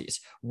penalties.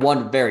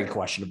 One very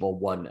questionable,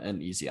 one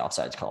an easy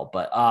offsides call.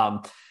 But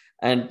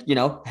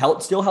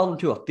still held them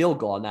to a field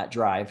goal on that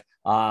drive.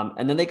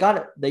 And then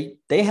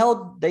they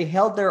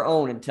held their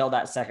own until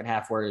that second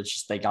half where it's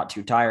just they got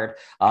too tired.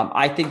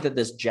 I think that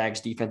this Jags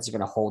defense is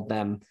going to hold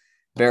them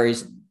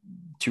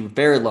to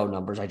very low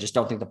numbers. I just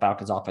don't think the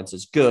Falcons offense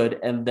is good.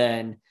 And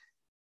then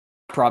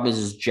problem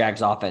is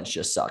Jags offense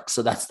just sucks.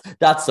 So that's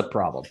the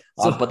problem.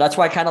 But that's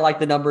why I kind of like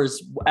the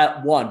numbers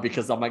at 1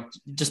 because I'm like,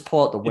 just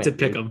pull out the win. It's a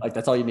pick 'em. Like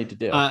that's all you need to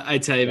do. I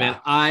tell you, man,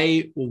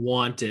 I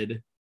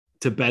wanted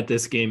to bet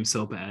this game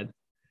so bad.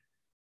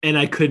 And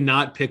I could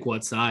not pick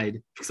what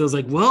side because I was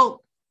like,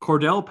 well,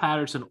 Cordell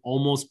Patterson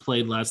almost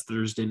played last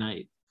Thursday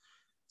night.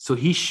 So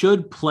he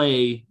should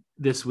play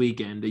this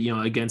weekend,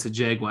 against the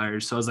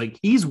Jaguars. So I was like,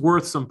 he's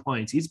worth some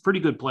points. He's a pretty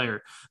good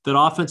player. That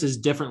offense is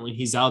different when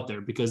he's out there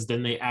because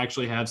then they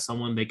actually have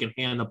someone they can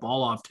hand the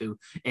ball off to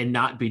and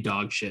not be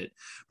dog shit.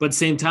 But at the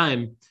same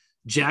time,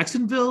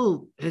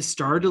 Jacksonville has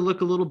started to look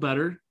a little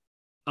better.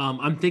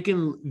 I'm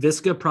thinking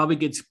Visca probably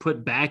gets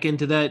put back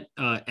into that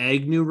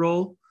Agnew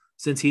role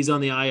since he's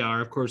on the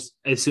IR. Of course,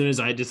 as soon as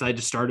I decide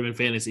to start him in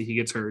fantasy, he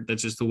gets hurt.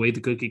 That's just the way the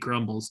cookie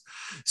crumbles.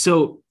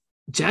 So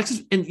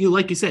Jackson, and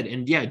like you said,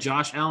 and yeah,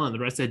 Josh Allen and the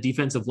rest of that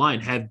defensive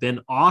line have been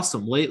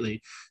awesome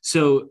lately.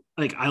 So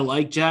I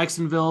like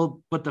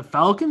Jacksonville, but the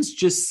Falcons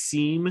just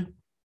seem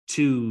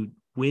to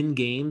win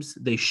games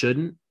they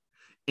shouldn't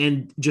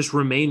and just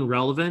remain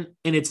relevant.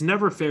 And it's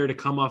never fair to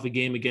come off a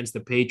game against the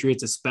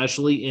Patriots,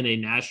 especially in a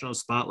national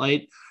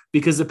spotlight,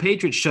 because the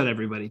Patriots shut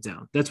everybody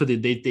down. That's what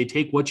they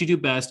take what you do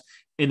best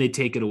and they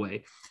take it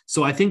away.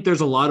 So I think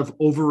there's a lot of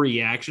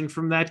overreaction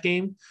from that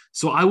game.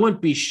 So I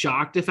wouldn't be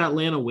shocked if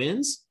Atlanta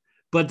wins,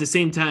 but at the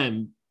same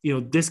time,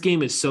 this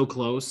game is so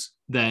close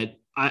that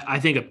I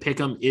think a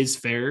pick'em is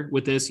fair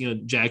with this,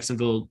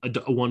 Jacksonville, a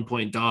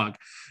 1-point dog.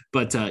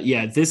 But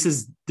this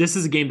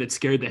is a game that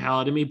scared the hell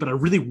out of me, but I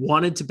really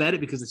wanted to bet it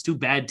because it's 2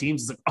 bad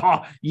teams. It's like,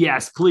 oh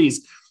yes,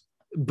 please.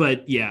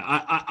 But yeah,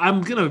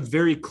 I'm going to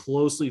very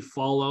closely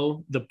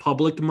follow the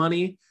public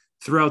money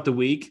throughout the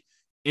week.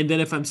 And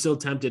then if I'm still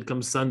tempted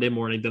come Sunday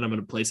morning, then I'm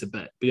going to place a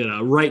bet.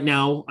 But right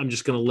now I'm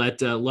just going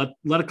to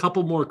let a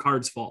couple more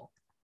cards fall.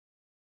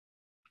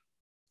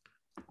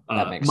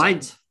 That makes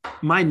sense.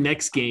 My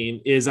next game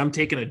is I'm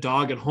taking a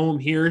dog at home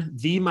here.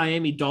 The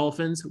Miami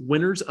Dolphins,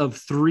 winners of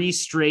 3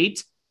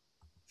 straight,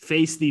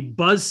 face the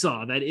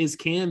buzzsaw that is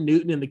Cam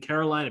Newton and the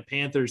Carolina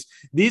Panthers.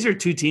 These are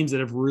 2 teams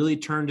that have really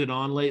turned it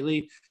on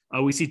lately.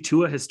 We see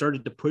Tua has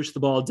started to push the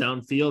ball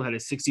downfield, had a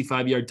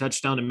 65-yard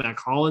touchdown to Mac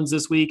Hollins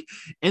this week,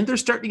 and they're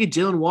starting to get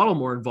Jalen Waddle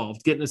more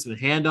involved, getting us some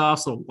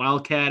handoffs, some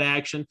wildcat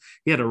action.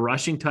 He had a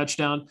rushing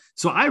touchdown.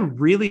 So I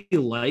really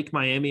like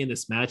Miami in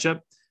this matchup.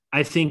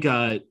 I think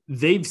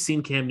they've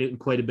seen Cam Newton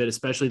quite a bit,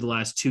 especially the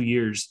last 2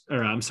 years,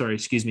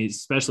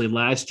 especially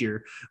last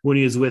year when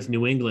he was with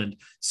New England.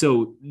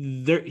 So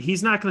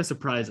he's not going to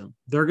surprise them.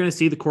 They're going to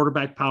see the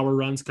quarterback power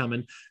runs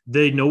coming.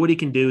 They know what he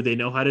can do. They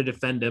know how to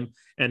defend him.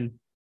 And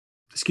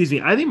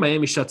I think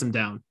Miami shuts him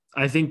down.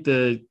 I think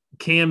the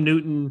Cam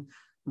Newton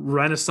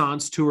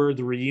Renaissance tour,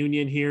 the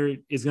reunion here,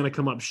 is going to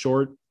come up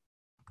short.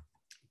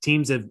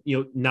 Teams have,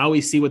 now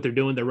we see what they're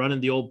doing. They're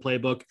running the old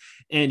playbook.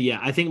 And yeah,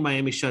 I think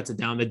Miami shuts it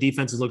down. The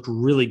defense has looked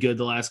really good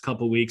the last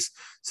couple of weeks.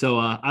 So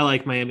I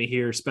like Miami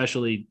here,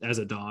 especially as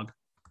a dog.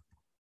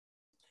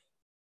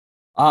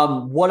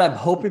 What I'm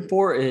hoping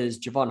for is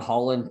Jevon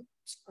Holland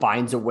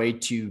finds a way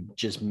to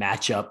just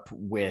match up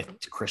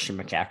with Christian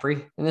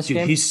McCaffrey in this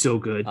game. He's so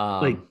good.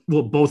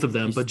 Both of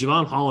them, but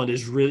Jevon Holland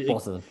is really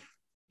both of them.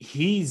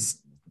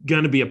 He's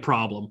gonna be a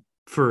problem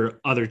for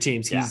other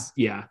teams. He's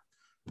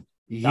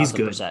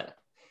good.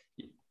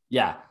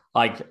 Yeah.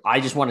 Like,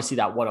 I just want to see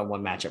that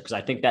one-on-one matchup because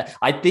I think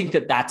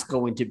that that's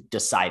going to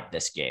decide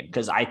this game,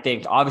 because I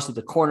think obviously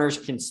the corners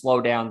can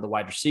slow down the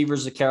wide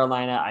receivers of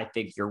Carolina. I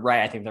think you're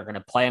right. I think they're going to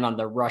plan on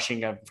the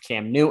rushing of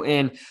Cam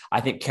Newton.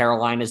 I think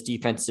Carolina's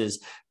defense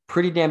is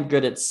pretty damn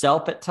good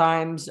itself at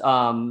times,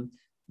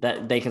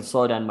 that they can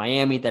slow down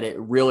Miami, that it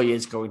really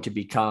is going to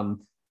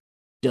become,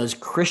 does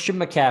Christian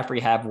McCaffrey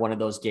have one of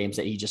those games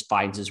that he just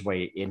finds his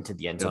way into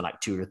the end zone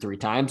like 2 to 3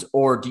 times,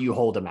 or do you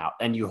hold him out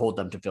and you hold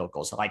them to field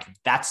goals? Like,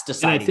 that's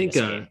deciding.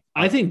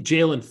 I think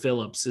Jalen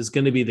Phillips is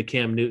going to be the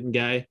Cam Newton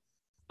guy,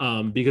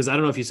 because I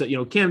don't know if you said,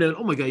 Cam Newton,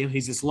 oh my God,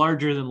 he's this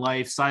larger than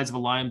life, size of a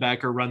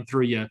linebacker, run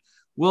through you.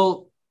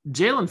 Well,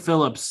 Jalen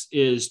Phillips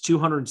is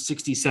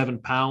 267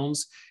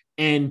 pounds,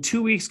 and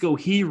 2 weeks ago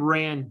he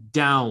ran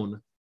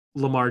down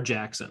Lamar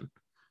Jackson.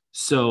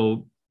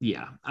 So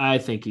yeah, I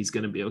think he's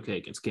going to be okay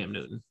against Cam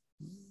Newton.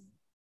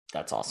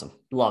 That's awesome.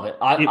 Love it.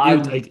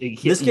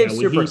 This game's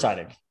super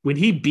exciting. When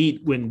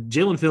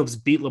Jalen Phillips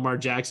beat Lamar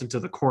Jackson to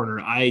the corner,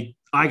 I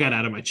got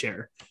out of my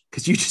chair,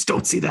 because you just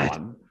don't see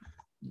that.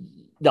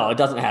 No, it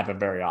doesn't happen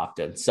very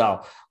often.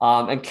 So,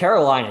 and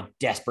Carolina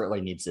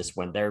desperately needs this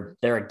win. They're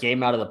a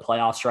game out of the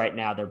playoffs right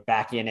now. They're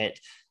back in it.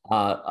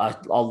 A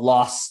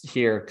loss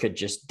here could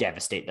just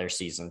devastate their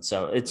season.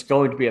 So it's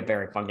going to be a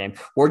very fun game.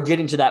 We're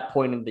getting to that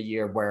point in the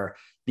year where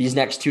these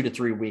next 2 to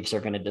 3 weeks are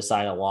going to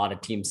decide a lot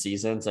of team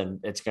seasons, and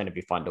it's going to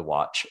be fun to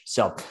watch.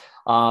 So,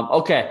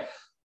 okay.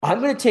 I'm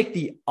going to take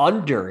the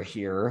under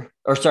here,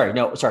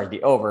 the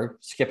over.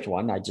 Skipped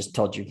one. I just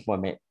told you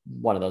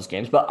one of those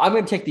games, but I'm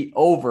going to take the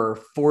over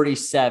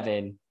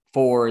 47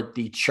 for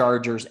the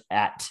Chargers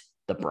at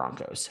the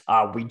Broncos.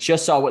 We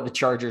just saw what the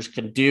Chargers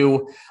can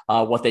do,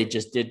 what they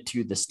just did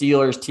to the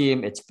Steelers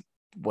team. It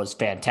was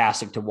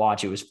fantastic to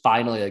watch. It was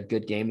finally a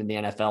good game in the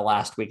NFL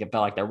last week. It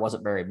felt like there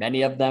wasn't very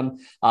many of them.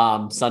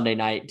 Sunday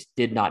night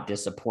did not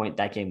disappoint.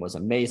 That game was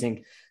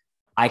amazing.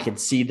 I could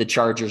see the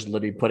Chargers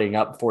literally putting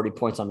up 40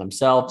 points on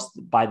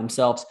by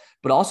themselves,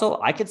 but also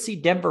I could see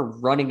Denver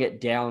running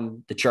it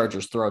down the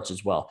Chargers' throats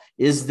as well.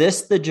 Is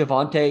this the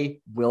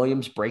Javonte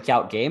Williams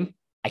breakout game?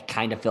 I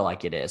kind of feel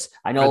like it is.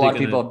 I know a lot of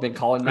people have been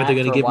calling that for a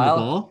while. Are they going to give him the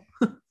ball?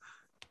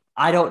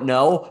 I don't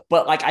know,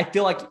 but I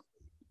feel like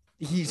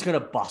he's going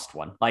to bust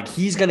one. Like,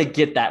 he's going to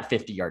get that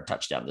 50-yard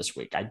touchdown this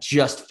week. I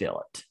just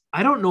feel it.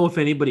 I don't know if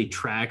anybody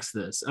tracks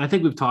this. I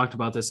think we've talked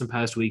about this in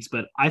past weeks,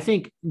 but I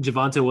think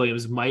Javonte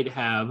Williams might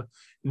have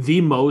the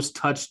most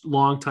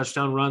long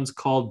touchdown runs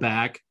called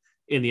back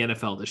in the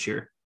NFL this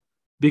year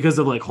because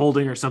of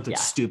holding or something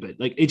stupid.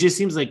 It just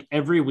seems like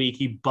every week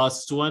he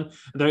busts one and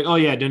they're like, oh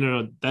yeah,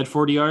 no, that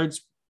 40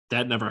 yards,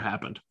 that never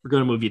happened. We're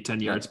going to move you 10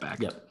 yards back.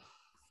 Yep.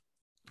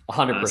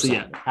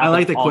 100%. I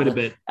like that quite a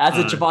bit. As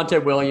a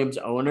Javonte Williams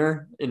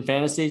owner in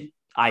fantasy,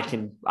 I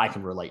can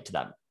relate to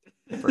that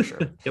for sure.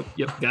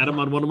 Yep. Got him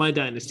on one of my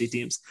dynasty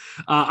teams.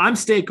 I'm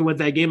sticking with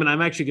that game, and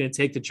I'm actually going to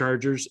take the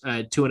Chargers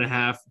at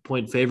 2.5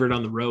 point favorite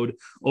on the road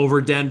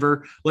over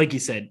Denver. Like you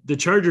said, the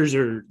Chargers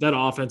that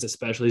offense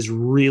especially is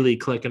really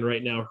clicking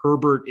right now.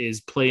 Herbert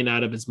is playing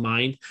out of his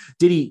mind.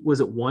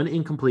 Was it one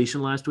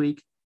incompletion last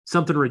week?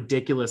 Something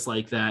ridiculous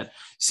like that.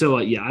 So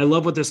I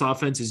love what this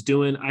offense is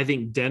doing. I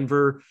think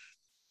Denver,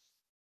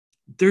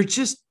 they're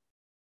just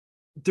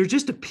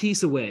a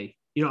piece away.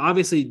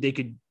 Obviously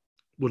they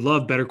would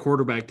love better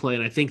quarterback play,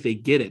 and I think they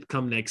get it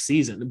come next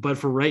season. But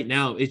for right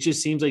now, it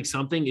just seems like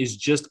something is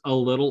just a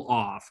little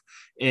off.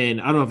 And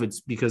I don't know if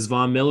it's because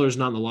Von Miller's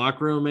not in the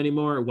locker room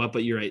anymore or what,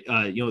 but you're right.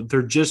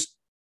 They're just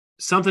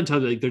something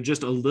tells me they're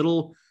just a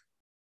little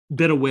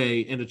bit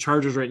away, and the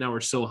Chargers right now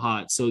are so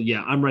hot. So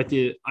yeah, I'm right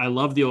there. I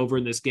love the over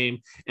in this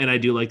game, and I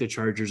do like the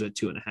Chargers at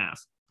 2.5.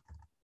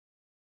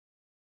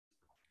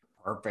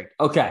 Perfect.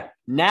 Okay.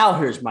 Now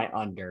here's my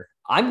under.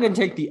 I'm going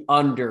to take the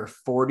under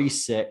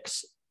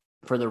 46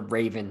 for the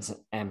Ravens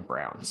and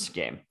Browns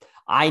game.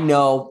 I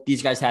know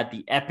these guys had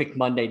the epic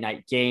Monday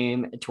night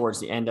game towards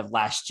the end of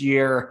last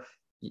year,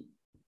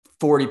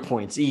 40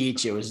 points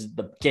each. It was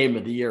the game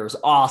of the year. It was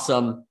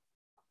awesome.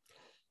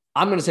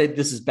 I'm going to say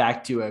this is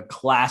back to a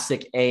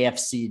classic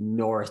AFC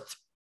North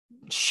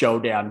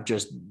showdown,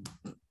 just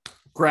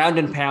ground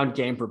and pound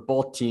game for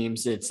both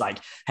teams. It's like,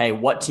 hey,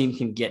 what team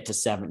can get to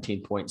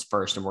 17 points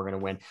first, and we're going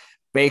to win.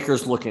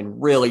 Baker's looking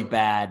really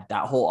bad.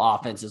 That whole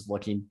offense is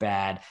looking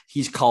bad.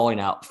 He's calling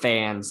out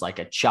fans like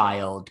a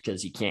child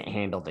because he can't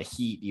handle the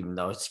heat, even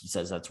though he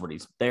says that's what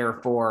he's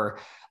there for.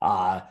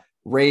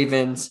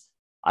 Ravens,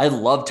 I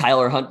love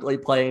Tyler Huntley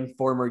playing,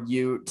 former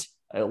Ute.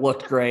 It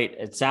looked great.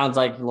 It sounds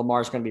like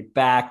Lamar's going to be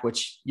back,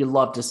 which you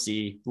love to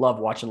see. Love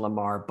watching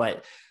Lamar.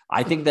 But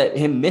I think that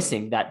him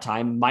missing that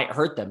time might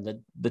hurt them.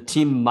 The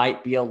team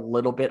might be a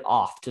little bit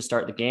off to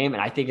start the game,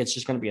 and I think it's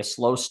just going to be a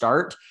slow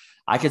start.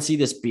 I could see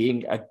this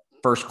being a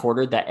first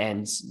quarter that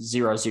ends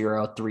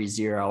 0-0,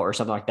 3-0 or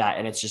something like that.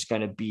 And it's just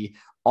going to be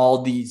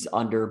all these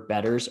under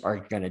bettors are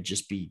going to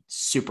just be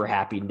super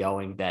happy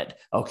knowing that,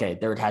 okay,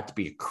 there would have to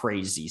be a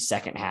crazy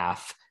second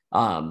half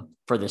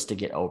for this to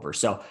get over.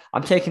 So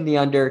I'm taking the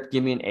under.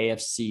 Give me an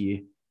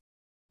AFC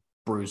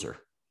bruiser.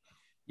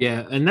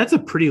 Yeah, and that's a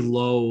pretty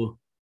low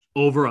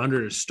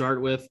over-under to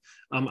start with.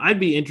 I'd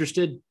be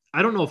interested.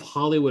 I don't know if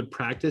Hollywood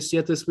practiced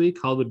yet this week.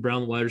 Hollywood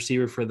Brown, wide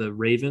receiver for the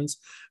Ravens,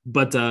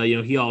 but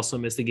he also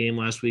missed the game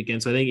last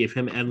weekend. So I think if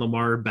him and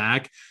Lamar are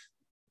back,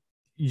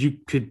 you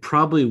could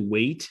probably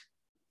wait,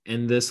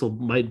 and this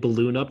might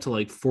balloon up to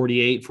like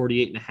 48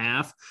 and a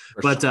half.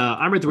 But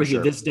I'm right there with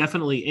you. This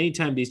definitely,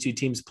 anytime these two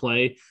teams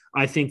play,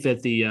 I think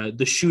that the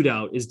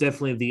shootout is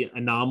definitely the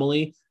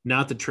anomaly,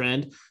 not the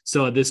trend.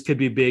 So this could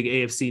be big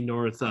AFC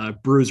North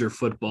bruiser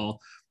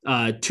football.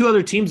 Two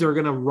other teams that are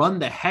going to run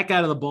the heck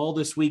out of the ball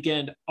this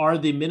weekend are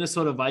the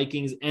Minnesota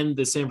Vikings and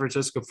the San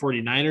Francisco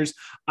 49ers.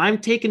 I'm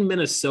taking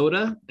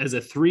Minnesota as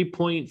a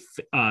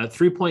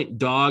 3-point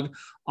dog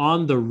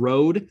on the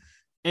road.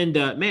 And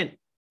man,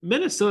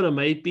 Minnesota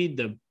might be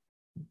the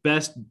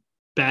best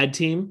bad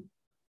team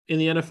in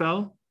the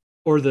NFL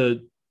or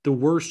the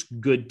worst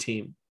good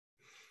team.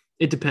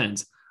 It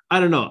depends. I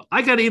don't know.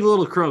 I got to eat a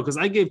little crow because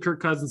I gave Kirk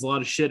Cousins a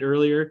lot of shit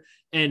earlier,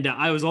 and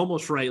I was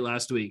almost right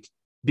last week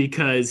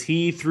because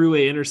he threw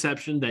an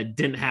interception that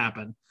didn't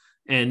happen.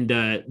 And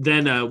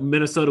then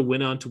Minnesota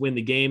went on to win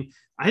the game.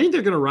 I think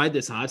they're going to ride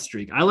this hot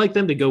streak. I like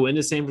them to go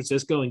into San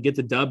Francisco and get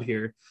the dub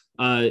here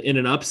in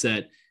an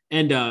upset.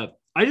 And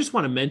I just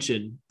want to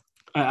mention,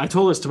 I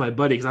told this to my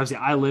buddy because obviously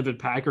I live in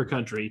Packer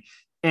country.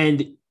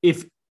 And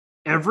if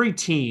every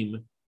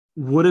team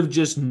would have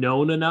just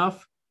known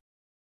enough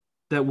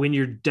that when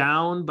you're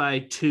down by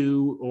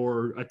 2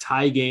 or a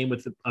tie game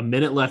with a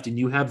minute left and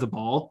you have the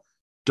ball,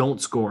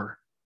 don't score.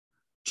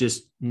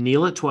 Just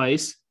kneel it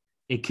twice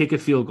and kick a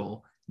field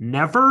goal.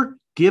 Never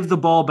give the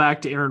ball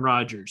back to Aaron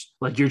Rodgers.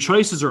 Like, your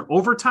choices are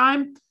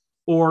overtime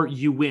or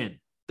you win.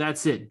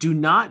 That's it. Do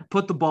not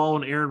put the ball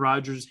in Aaron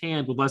Rodgers'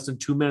 hand with less than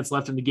 2 minutes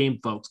left in the game,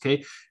 folks.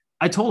 Okay.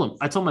 I told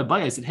my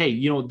buddy, I said, hey,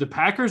 the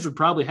Packers would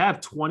probably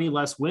have 20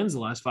 less wins the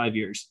last 5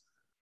 years.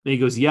 And he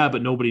goes, yeah,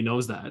 but nobody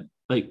knows that.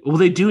 Like, well,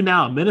 they do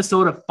now.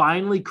 Minnesota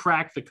finally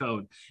cracked the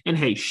code. And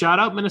hey, shout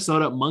out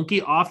Minnesota,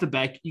 monkey off the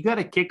back. You got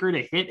a kicker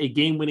to hit a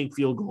game-winning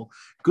field goal.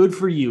 Good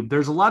for you.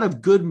 There's a lot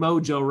of good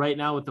mojo right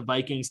now with the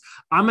Vikings.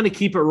 I'm going to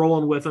keep it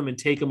rolling with them and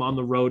take them on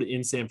the road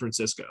in San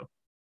Francisco.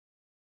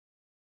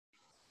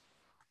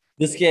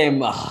 This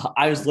game,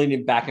 I was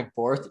leaning back and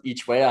forth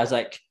each way. I was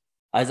like,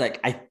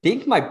 I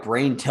think my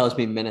brain tells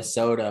me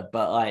Minnesota,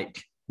 but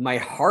like my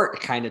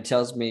heart kind of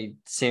tells me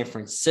San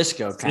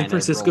Francisco. San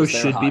Francisco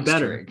should be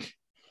better. Streak.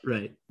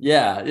 Right.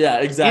 Yeah,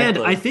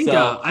 exactly. And I think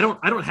I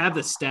don't have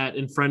the stat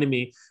in front of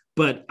me,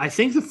 but I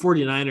think the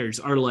 49ers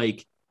are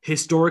like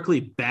historically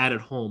bad at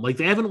home. Like,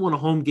 they haven't won a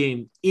home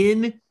game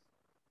in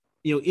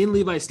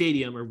Levi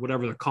Stadium or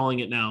whatever they're calling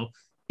it now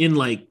in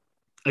like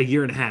a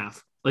year and a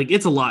half. Like,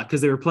 it's a lot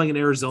because they were playing in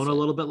Arizona a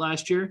little bit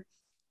last year.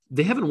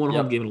 They haven't won a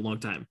home game in a long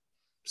time.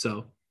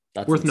 So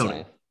that's worth insane.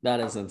 noting.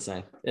 That is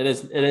insane. It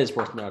is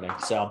worth noting.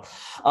 So,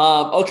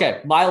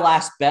 okay. My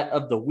last bet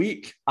of the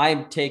week,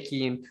 I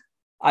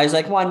was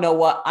like, well, you know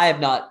what? I have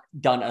not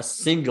done a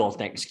single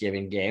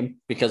Thanksgiving game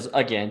because,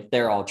 again,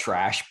 they're all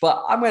trash,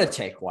 but I'm going to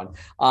take one.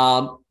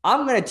 I'm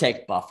going to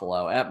take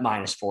Buffalo at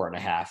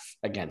 -4.5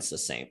 against the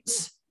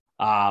Saints.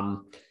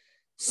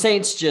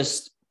 Saints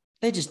just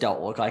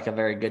don't look like a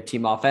very good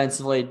team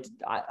offensively.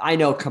 I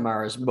know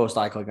Kamara is most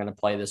likely going to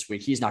play this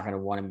week. He's not going to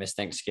want to miss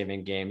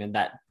Thanksgiving game, and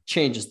that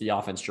changes the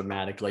offense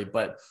dramatically.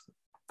 But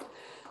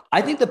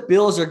I think the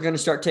Bills are going to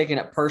start taking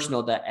it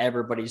personal that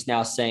everybody's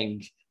now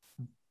saying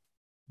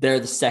they're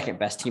the second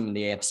best team in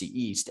the AFC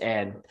East,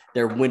 and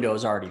their window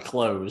is already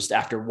closed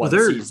after one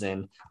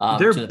season.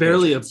 They're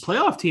barely a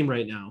playoff team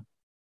right now.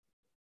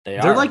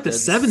 They're like the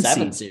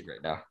seventh seed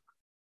right now.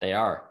 They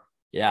are.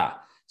 Yeah.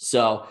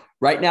 So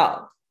right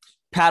now,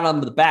 pat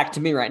on the back to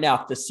me right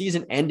now. If the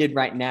season ended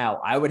right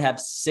now, I would have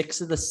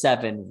 6 of the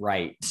 7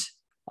 right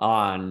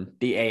on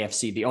the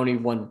AFC. The only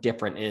one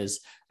different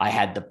is I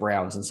had the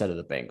Browns instead of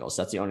the Bengals.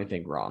 That's the only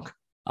thing wrong.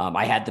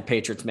 I had the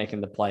Patriots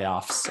making the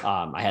playoffs.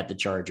 I had the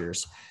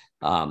Chargers.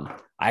 I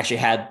actually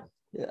had,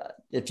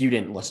 if you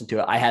didn't listen to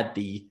it, I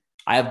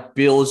have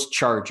Bills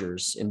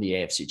Chargers in the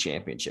AFC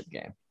Championship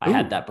game. I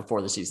had that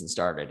before the season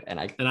started, and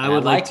I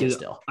would like to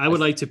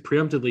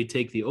preemptively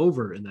take the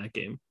over in that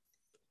game.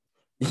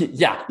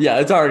 Yeah,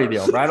 it's already the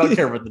over. I don't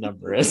care what the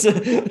number is.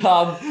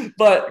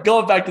 But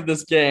going back to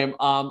this game,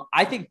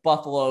 I think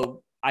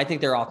Buffalo, I think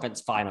their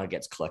offense finally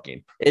gets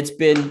clicking. It's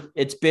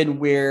been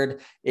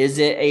weird. Is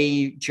it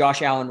a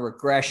Josh Allen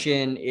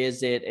regression?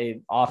 Is it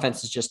a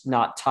offense is just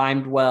not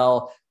timed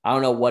well? I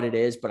don't know what it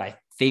is, but I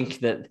think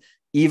that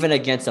even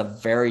against a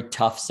very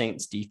tough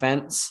Saints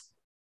defense,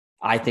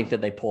 I think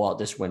that they pull out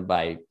this win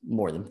by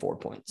more than 4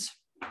 points.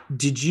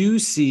 Did you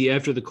see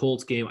after the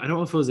Colts game, I don't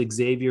know if it was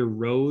Xavier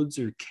Rhodes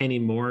or Kenny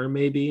Moore,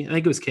 maybe. I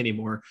think it was Kenny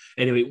Moore.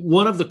 Anyway,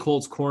 one of the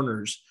Colts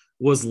corners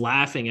was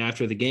laughing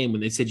after the game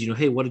when they said,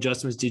 hey, what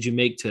adjustments did you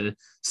make to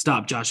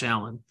stop Josh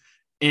Allen?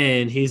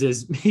 And he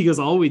goes,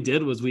 all we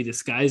did was we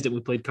disguised it.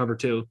 We played cover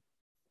 2.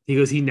 He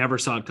goes, he never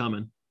saw it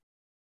coming.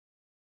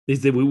 He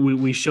said,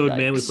 we showed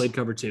man, we played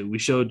cover 2. We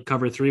showed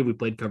cover 3, we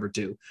played cover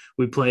 2.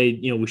 We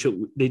played,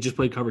 they just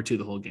played cover 2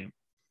 the whole game.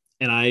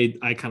 And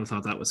I kind of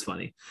thought that was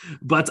funny.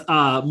 But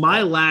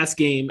my last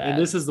game, and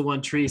this is the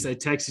one, Treese, I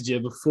texted you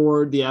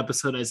before the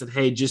episode. I said,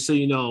 hey, just so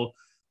you know,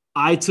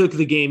 I took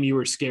the game you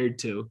were scared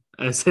to.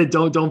 I said,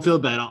 don't feel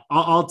bad.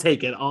 I'll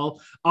take it.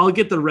 I'll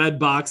get the red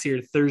box here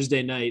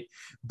Thursday night.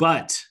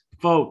 But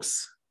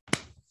folks,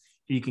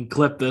 you can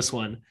clip this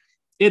one.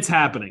 It's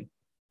happening.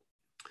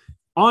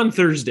 On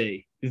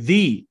Thursday,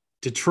 the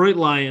Detroit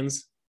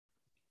Lions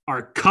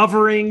are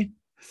covering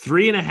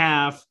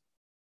 3.5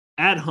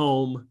 at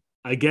home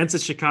against the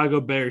Chicago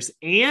Bears.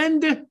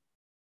 And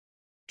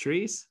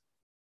Treese,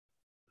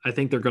 I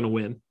think they're going to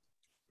win.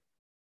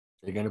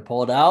 They're going to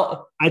pull it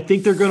out? I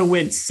think they're going to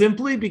win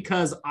simply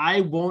because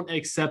I won't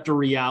accept a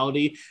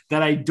reality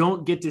that I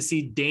don't get to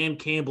see Dan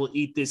Campbell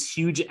eat this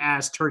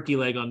huge-ass turkey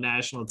leg on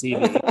national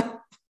TV.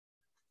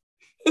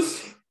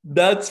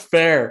 That's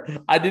fair.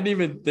 I didn't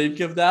even think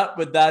of that,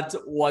 but that's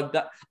one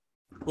that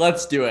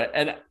let's do it.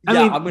 And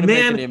I'm going to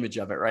make an image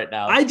of it right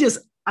now.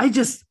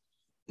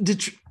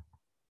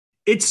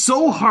 It's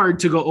so hard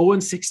to go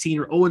 0-16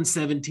 or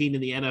 0-17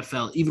 in the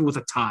NFL, even with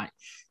a tie.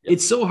 Yep.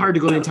 It's so hard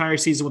to go the entire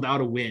season without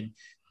a win.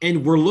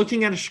 And we're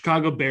looking at a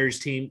Chicago Bears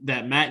team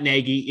that Matt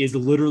Nagy is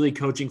literally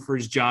coaching for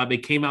his job.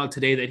 It came out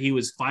today that he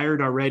was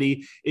fired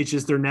already. It's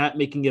just they're not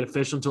making it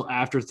official until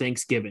after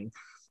Thanksgiving.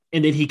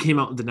 And then he came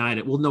out and denied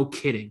it. Well, no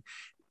kidding.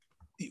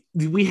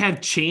 We have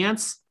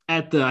chance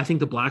at the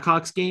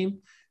Blackhawks game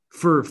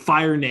for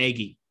fire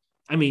Nagy.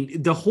 I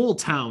mean, the whole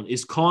town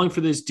is calling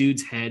for this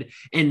dude's head.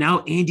 And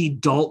now Andy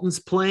Dalton's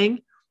playing.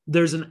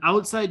 There's an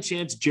outside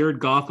chance Jared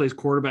Goff plays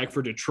quarterback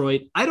for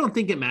Detroit. I don't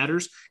think it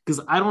matters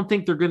because I don't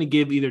think they're going to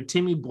give either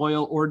Timmy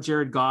Boyle or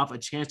Jared Goff a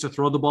chance to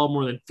throw the ball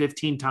more than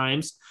 15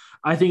 times.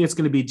 I think it's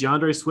going to be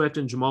DeAndre Swift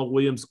and Jamal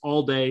Williams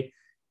all day.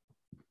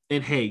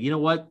 And hey, you know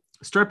what?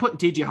 Start putting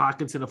TJ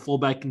Hawkinson a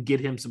fullback and get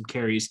him some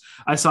carries.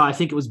 I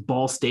think it was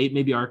Ball State,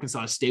 maybe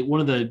Arkansas State.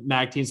 One of the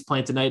MAC teams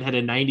playing tonight had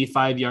a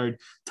 95-yard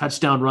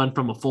touchdown run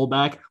from a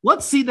fullback.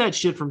 Let's see that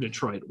shit from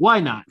Detroit.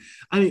 Why not?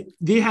 I mean,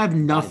 they have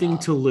nothing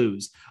to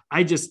lose.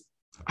 I just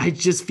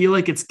feel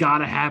like it's got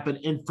to happen.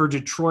 And for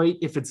Detroit,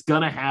 if it's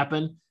going to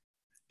happen,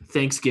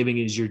 Thanksgiving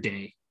is your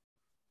day.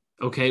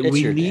 Okay.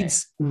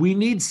 We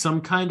need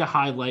some kind of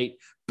highlight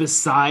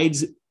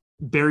besides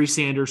Barry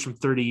Sanders from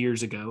 30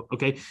 years ago.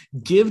 Okay.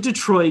 Give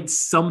Detroit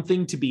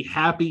something to be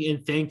happy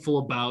and thankful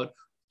about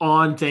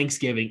on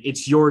Thanksgiving.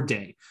 It's your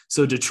day.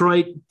 So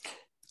Detroit,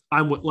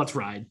 let's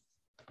ride.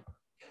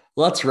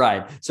 Let's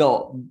ride.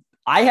 So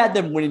I had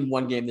them winning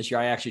one game this year.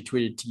 I actually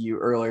tweeted to you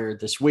earlier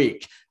this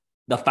week,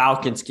 the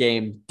Falcons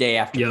game day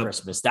after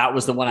Christmas. That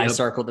was the one I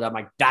circled that I'm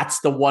like,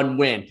 that's the one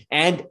win.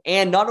 And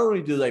not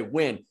only do they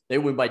win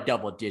by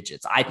double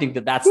digits. I think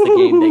that's the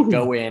game they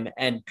go in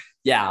and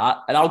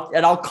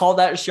I'll call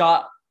that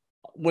shot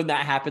when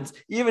that happens,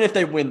 even if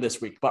they win this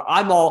week, but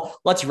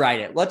let's ride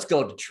it. Let's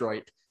go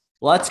Detroit.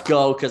 Let's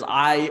go. Cause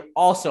I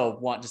also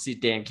want to see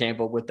Dan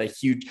Campbell with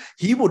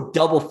he will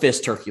double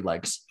fist turkey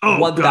legs.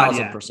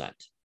 1,000%.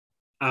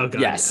 Oh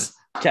God. Yes.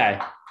 Yeah. Okay.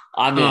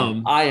 I'm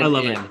in. I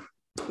love it.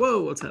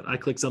 Whoa, what's that? I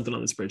clicked something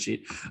on the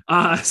spreadsheet.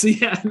 I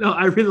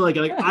really like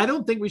it. I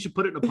don't think we should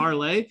put it in a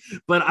parlay,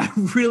 but I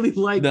really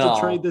like to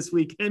trade this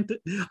weekend.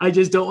 I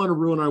just don't want to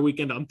ruin our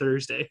weekend on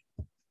Thursday.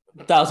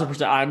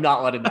 1,000%. I'm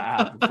not letting that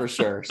happen for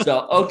sure.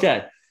 So,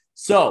 okay.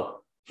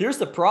 So here's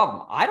the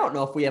problem. I don't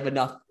know if we have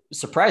enough.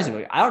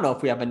 Surprisingly, I don't know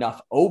if we have enough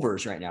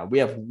overs right now. We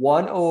have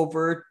 1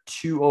 over,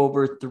 2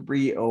 over,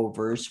 3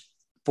 overs,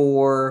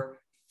 4,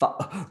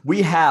 5.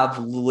 We have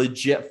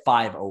legit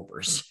 5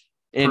 overs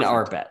in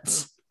our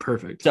bets.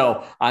 Perfect.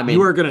 So, I mean,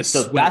 you are going to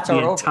sweat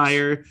the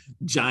entire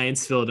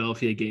Giants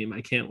Philadelphia game.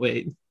 I can't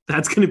wait.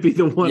 That's going to be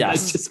the one that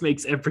just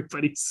makes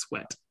everybody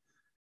sweat.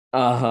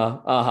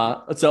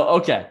 So,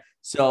 okay.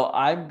 So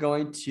I'm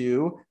going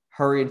to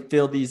hurry and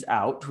fill these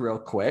out real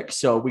quick.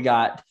 So we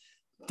got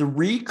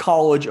 3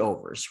 college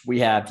overs.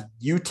 We have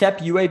UTEP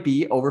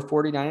UAB over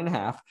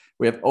 49.5.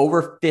 We have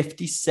over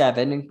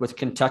 57 with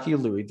Kentucky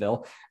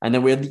Louisville. And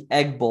then we have the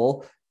Egg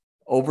Bowl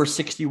over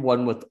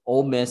 61 with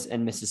Ole Miss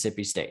and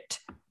Mississippi State.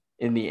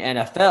 In the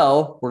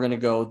NFL, we're going to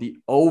go the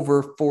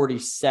over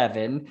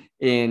 47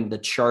 in the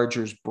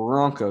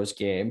Chargers-Broncos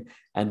game.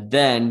 And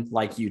then,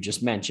 like you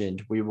just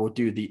mentioned, we will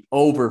do the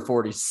over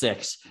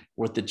 46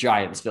 with the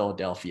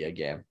Giants-Philadelphia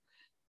game.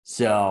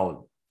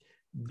 So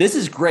this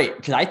is great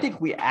because I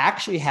think we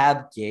actually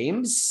have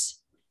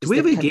games. Do we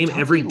have a game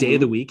every day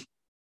of the week?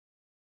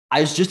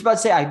 I was just about to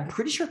say, I'm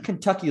pretty sure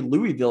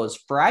Kentucky-Louisville is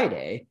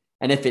Friday.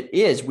 And if it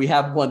is, we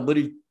have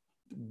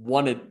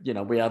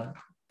we have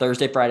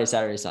Thursday, Friday,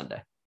 Saturday,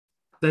 Sunday.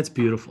 That's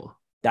beautiful.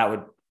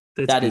 That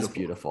is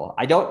beautiful.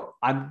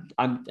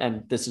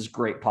 And this is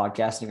great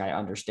podcasting. I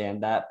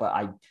understand that, but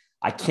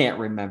I can't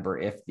remember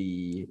if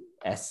the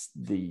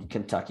the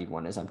Kentucky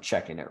one is. I'm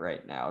checking it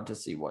right now to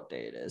see what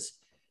day it is.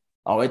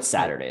 Oh, it's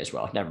Saturday as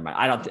well. Never mind.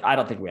 I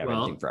don't think we have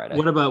anything Friday.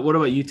 What about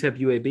UTEP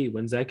UAB?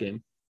 When's that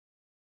game?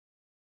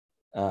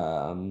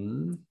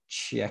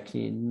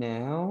 Checking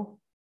now.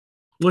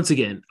 Once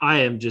again, I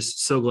am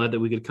just so glad that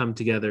we could come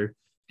together.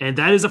 And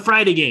that is a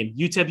Friday game.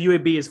 UTEP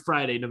UAB is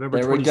Friday, November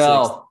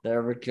 26th.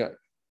 There we go.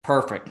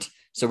 Perfect.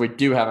 So we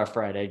do have a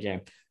Friday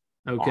game.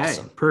 Okay.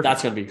 Awesome. Perfect.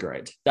 That's going to be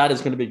great. That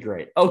is going to be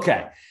great.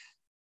 Okay.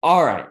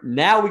 All right.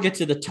 Now we get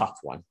to the tough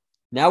one.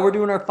 Now we're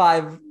doing our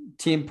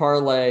 5-team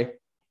parlay.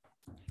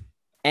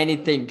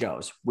 Anything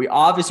goes. We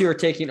obviously are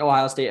taking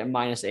Ohio State at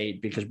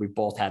 -8 because we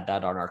both had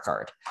that on our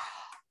card.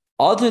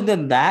 Other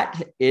than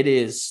that,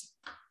 it's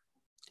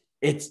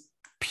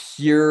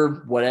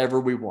pure whatever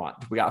we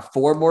want. We got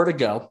 4 more to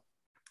go.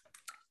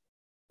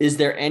 Is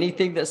there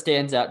anything that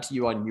stands out to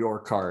you on your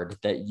card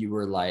that you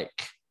were like,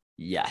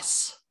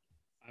 yes?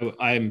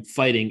 I'm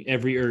fighting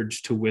every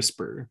urge to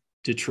whisper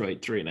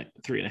Detroit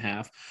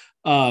 3.5.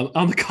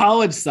 On the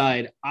college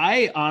side,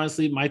 I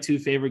honestly, my 2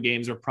 favorite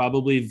games are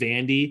probably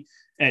Vandy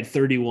at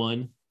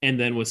 31 and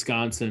then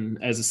Wisconsin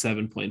as a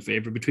 7-point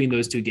favorite. Between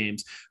those 2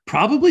 games,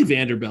 probably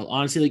Vanderbilt.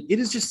 Honestly, like, it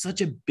is just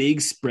such a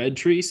big spread,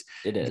 Treese.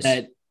 It is.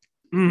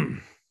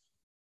 I'm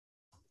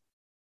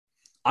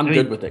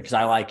good with it because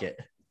I like it.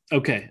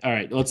 Okay. All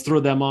right. Let's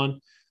throw them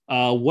on.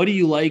 What do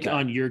you like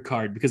on your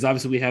card? Because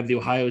obviously we have the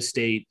Ohio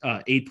State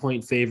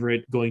 8-point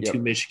favorite going to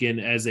Michigan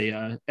as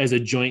a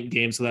joint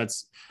game. So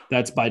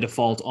that's by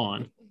default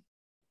on.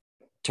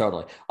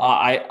 Totally.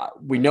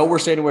 We know we're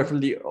staying away from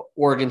the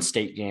Oregon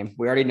State game.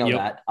 We already know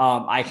that.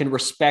 I can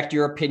respect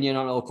your opinion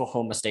on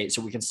Oklahoma State,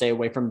 so we can stay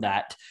away from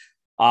that.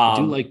 I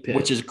do like Pitt,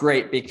 which is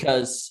great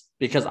because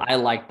I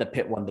like the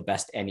Pitt one the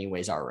best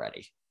anyways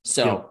already.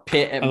 So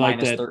Pitt at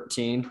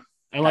 -13.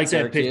 I like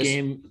that Pitt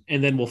game,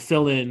 and then we'll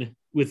fill in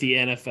with the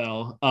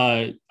NFL.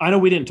 I know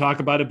we didn't talk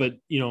about it, but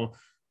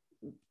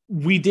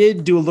we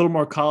did do a little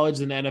more college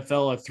than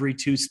NFL, a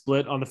 3-2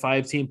 split on the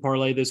 5-team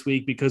parlay this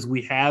week because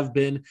we have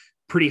been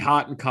pretty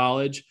hot in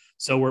college.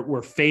 So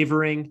we're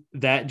favoring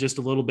that just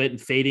a little bit and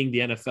fading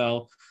the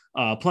NFL.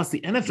 Plus the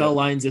NFL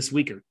lines this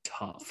week are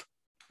tough.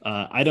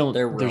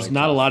 There's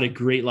not a lot of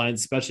great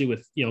lines, especially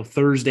with,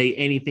 Thursday,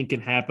 anything can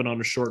happen on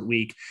a short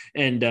week,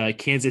 and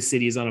Kansas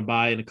City is on a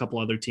bye and a couple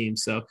other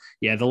teams. So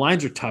yeah, the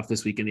lines are tough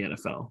this week in the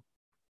NFL.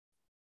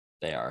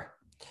 They are.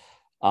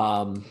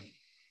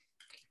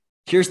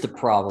 Here's the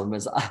problem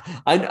is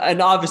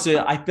and obviously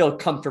I feel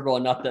comfortable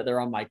enough that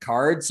they're on my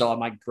card. So I'm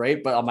like,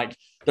 great, but I'm like,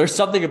 there's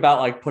something about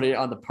like putting it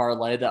on the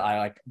parlay that I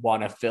like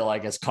want to feel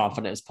like as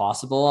confident as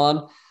possible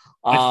on.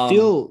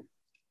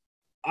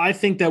 I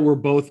think that we're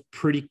both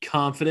pretty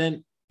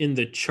confident in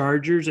the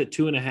Chargers at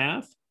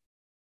 2.5.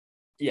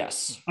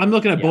 Yes. I'm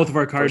looking at both of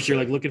our cards here,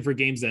 like looking for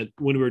games that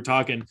when we were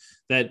talking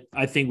that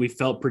I think we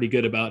felt pretty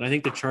good about. I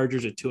think the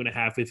Chargers at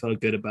 2.5, we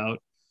felt good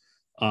about.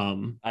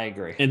 I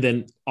agree. And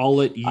then I'll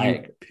let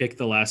you pick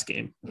the last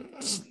game.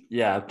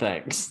 Yeah.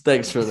 Thanks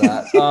for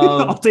that.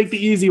 I'll take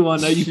the easy one.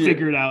 Now you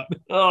figure it out.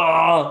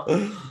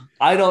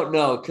 I don't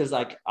know. Cause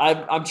like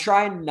I'm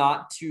trying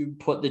not to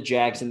put the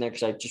Jags in there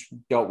because I just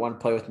don't want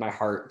to play with my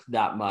heart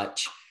that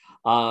much.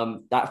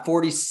 That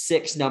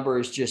 46 number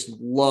is just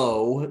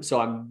low.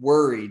 So I'm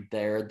worried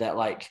there that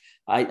like,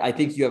 I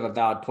think you have a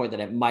valid point that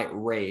it might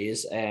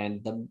raise,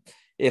 and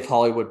if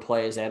Hollywood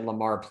plays and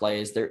Lamar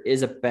plays, there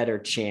is a better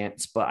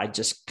chance, but I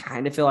just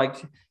kind of feel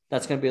like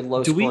that's going to be a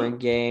low scoring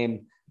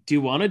game. Do you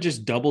want to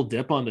just double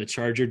dip on the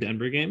Charger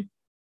Denver game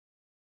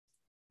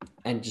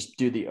and just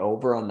do the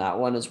over on that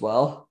one as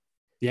well?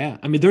 Yeah.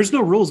 I mean, there's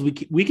no rules.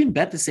 We can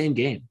bet the same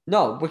game.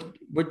 No,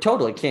 we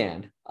totally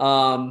can.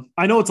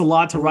 I know it's a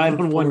lot to ride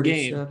on one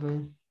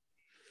game.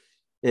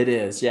 It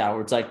is. Yeah. Where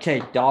it's like,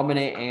 okay,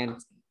 dominate.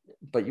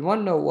 But you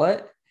want to know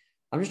what?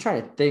 I'm just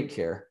trying to think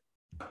here.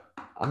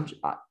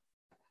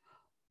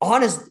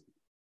 Honest,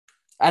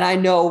 and I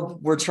know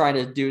we're trying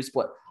to do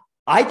split.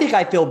 I think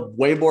I feel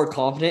way more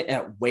confident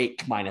at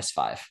Wake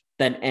 -5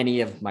 than any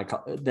of my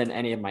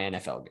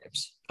NFL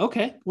games.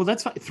 Okay, well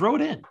that's fine. Throw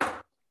it in.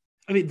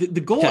 I mean,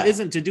 the goal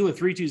isn't to do a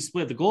 3-2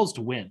 split. The goal is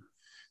to win.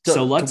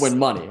 So let's win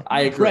money.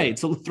 I agree. Right.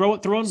 So throw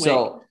in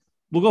Wake.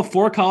 We'll go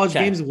 4 college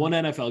games and 1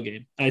 NFL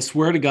game. I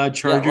swear to God,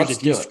 Chargers,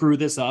 if you screw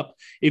this up,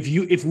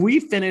 if we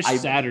finish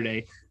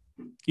Saturday,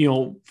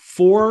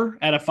 4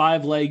 out of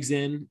 5 legs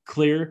in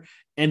clear,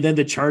 and then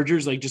the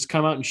Chargers like just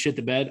come out and shit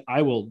the bed,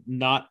 I will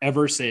not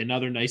ever say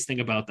another nice thing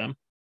about them.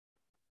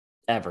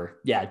 Ever.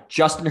 Yeah.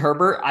 Justin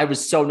Herbert, I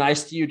was so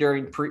nice to you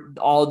during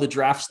all of the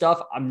draft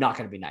stuff. I'm not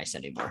going to be nice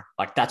anymore.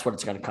 Like that's what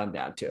it's going to come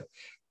down to.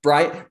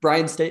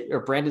 Brandon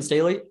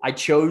Staley, I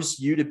chose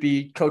you to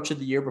be coach of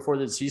the year before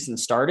the season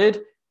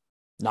started.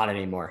 Not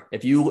anymore.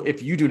 If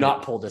you do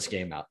not pull this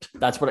game out,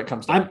 that's what it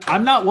comes down to.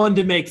 I'm not one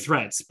to make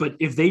threats, but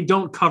if they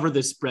don't cover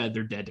this spread,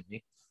 they're dead to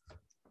me.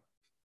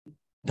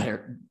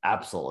 They're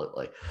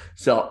absolutely.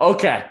 So,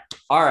 okay.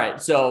 All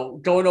right. So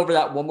going over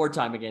that one more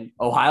time again,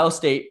 Ohio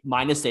State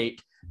 -8,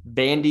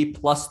 Vandy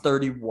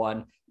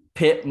 +31,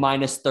 Pitt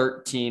minus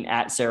 13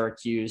 at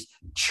Syracuse,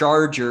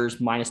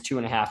 Chargers minus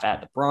 2.5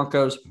 at the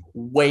Broncos,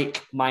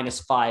 Wake minus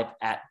 5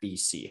 at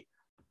BC.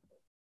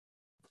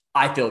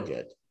 I feel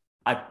good.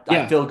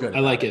 I feel good. I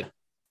like it.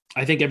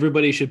 I think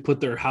everybody should put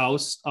their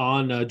house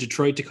on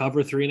Detroit to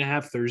cover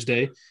 3.5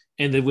 Thursday.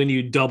 And then when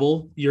you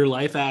double your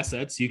life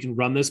assets, you can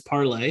run this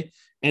parlay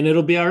and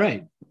it'll be all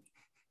right.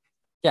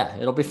 Yeah,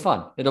 it'll be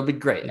fun. It'll be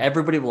great.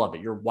 Everybody will love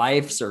it. Your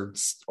wives or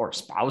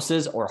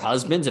spouses or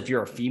husbands, if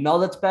you're a female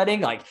that's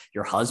betting, like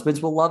your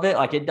husbands will love it.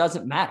 Like it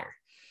doesn't matter.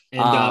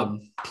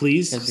 And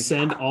please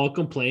send all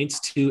complaints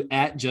to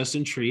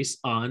 @JustinTreese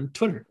on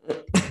Twitter.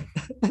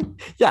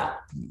 Yeah,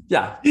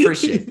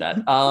 appreciate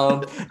that.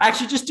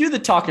 Actually, just do the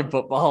talking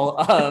football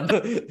one.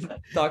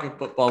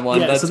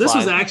 Yeah, that's so this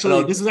fine. was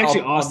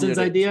actually Austin's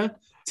idea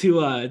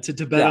to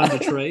bet on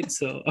Detroit.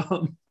 So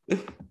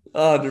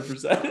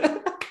 100%.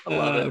 I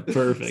love it.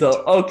 Perfect.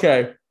 So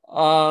okay.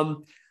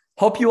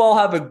 Hope you all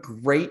have a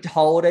great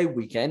holiday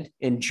weekend.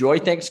 Enjoy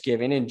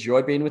Thanksgiving.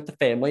 Enjoy being with the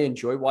family.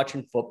 Enjoy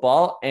watching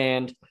football.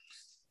 And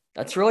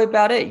that's really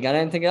about it. You got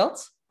anything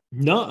else?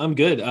 No, I'm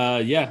good.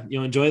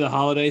 Enjoy the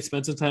holiday,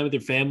 spend some time with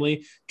your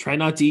family. Try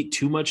not to eat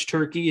too much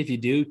turkey. If you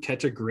do,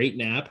 catch a great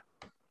nap.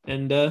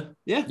 And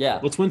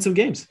let's win some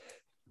games.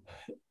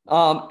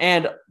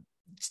 And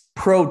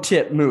pro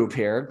tip move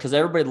here, because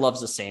everybody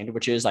loves the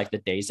sandwiches like the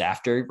days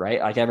after, right?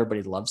 Like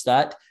everybody loves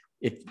that.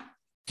 If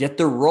get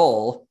the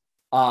roll,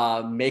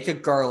 make a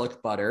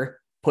garlic butter,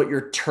 put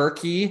your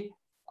turkey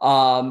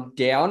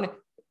down,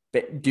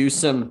 do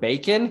some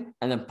bacon,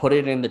 and then put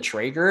it in the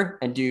Traeger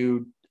and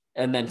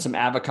then some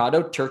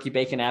avocado, turkey,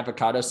 bacon,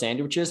 avocado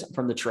sandwiches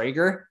from the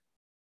Traeger.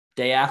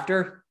 Day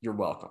after, you're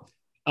welcome.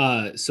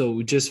 So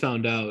we just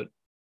found out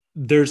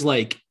there's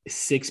like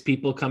 6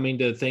 people coming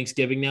to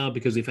Thanksgiving now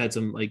because we've had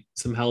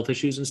some health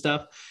issues and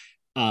stuff.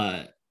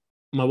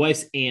 My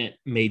wife's aunt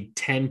made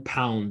 10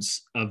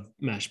 pounds of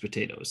mashed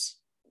potatoes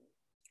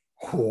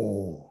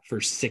for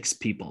 6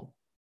 people.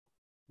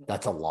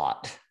 That's a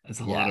lot. That's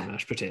a lot of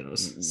mashed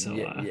potatoes. So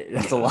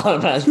that's a lot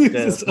of mashed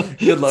potatoes.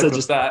 Good luck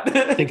with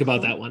that. Think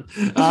about that one.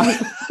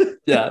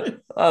 Yeah,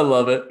 I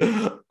love it.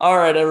 All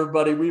right,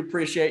 everybody. We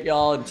appreciate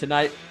y'all. And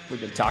tonight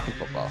we've been talking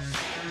football.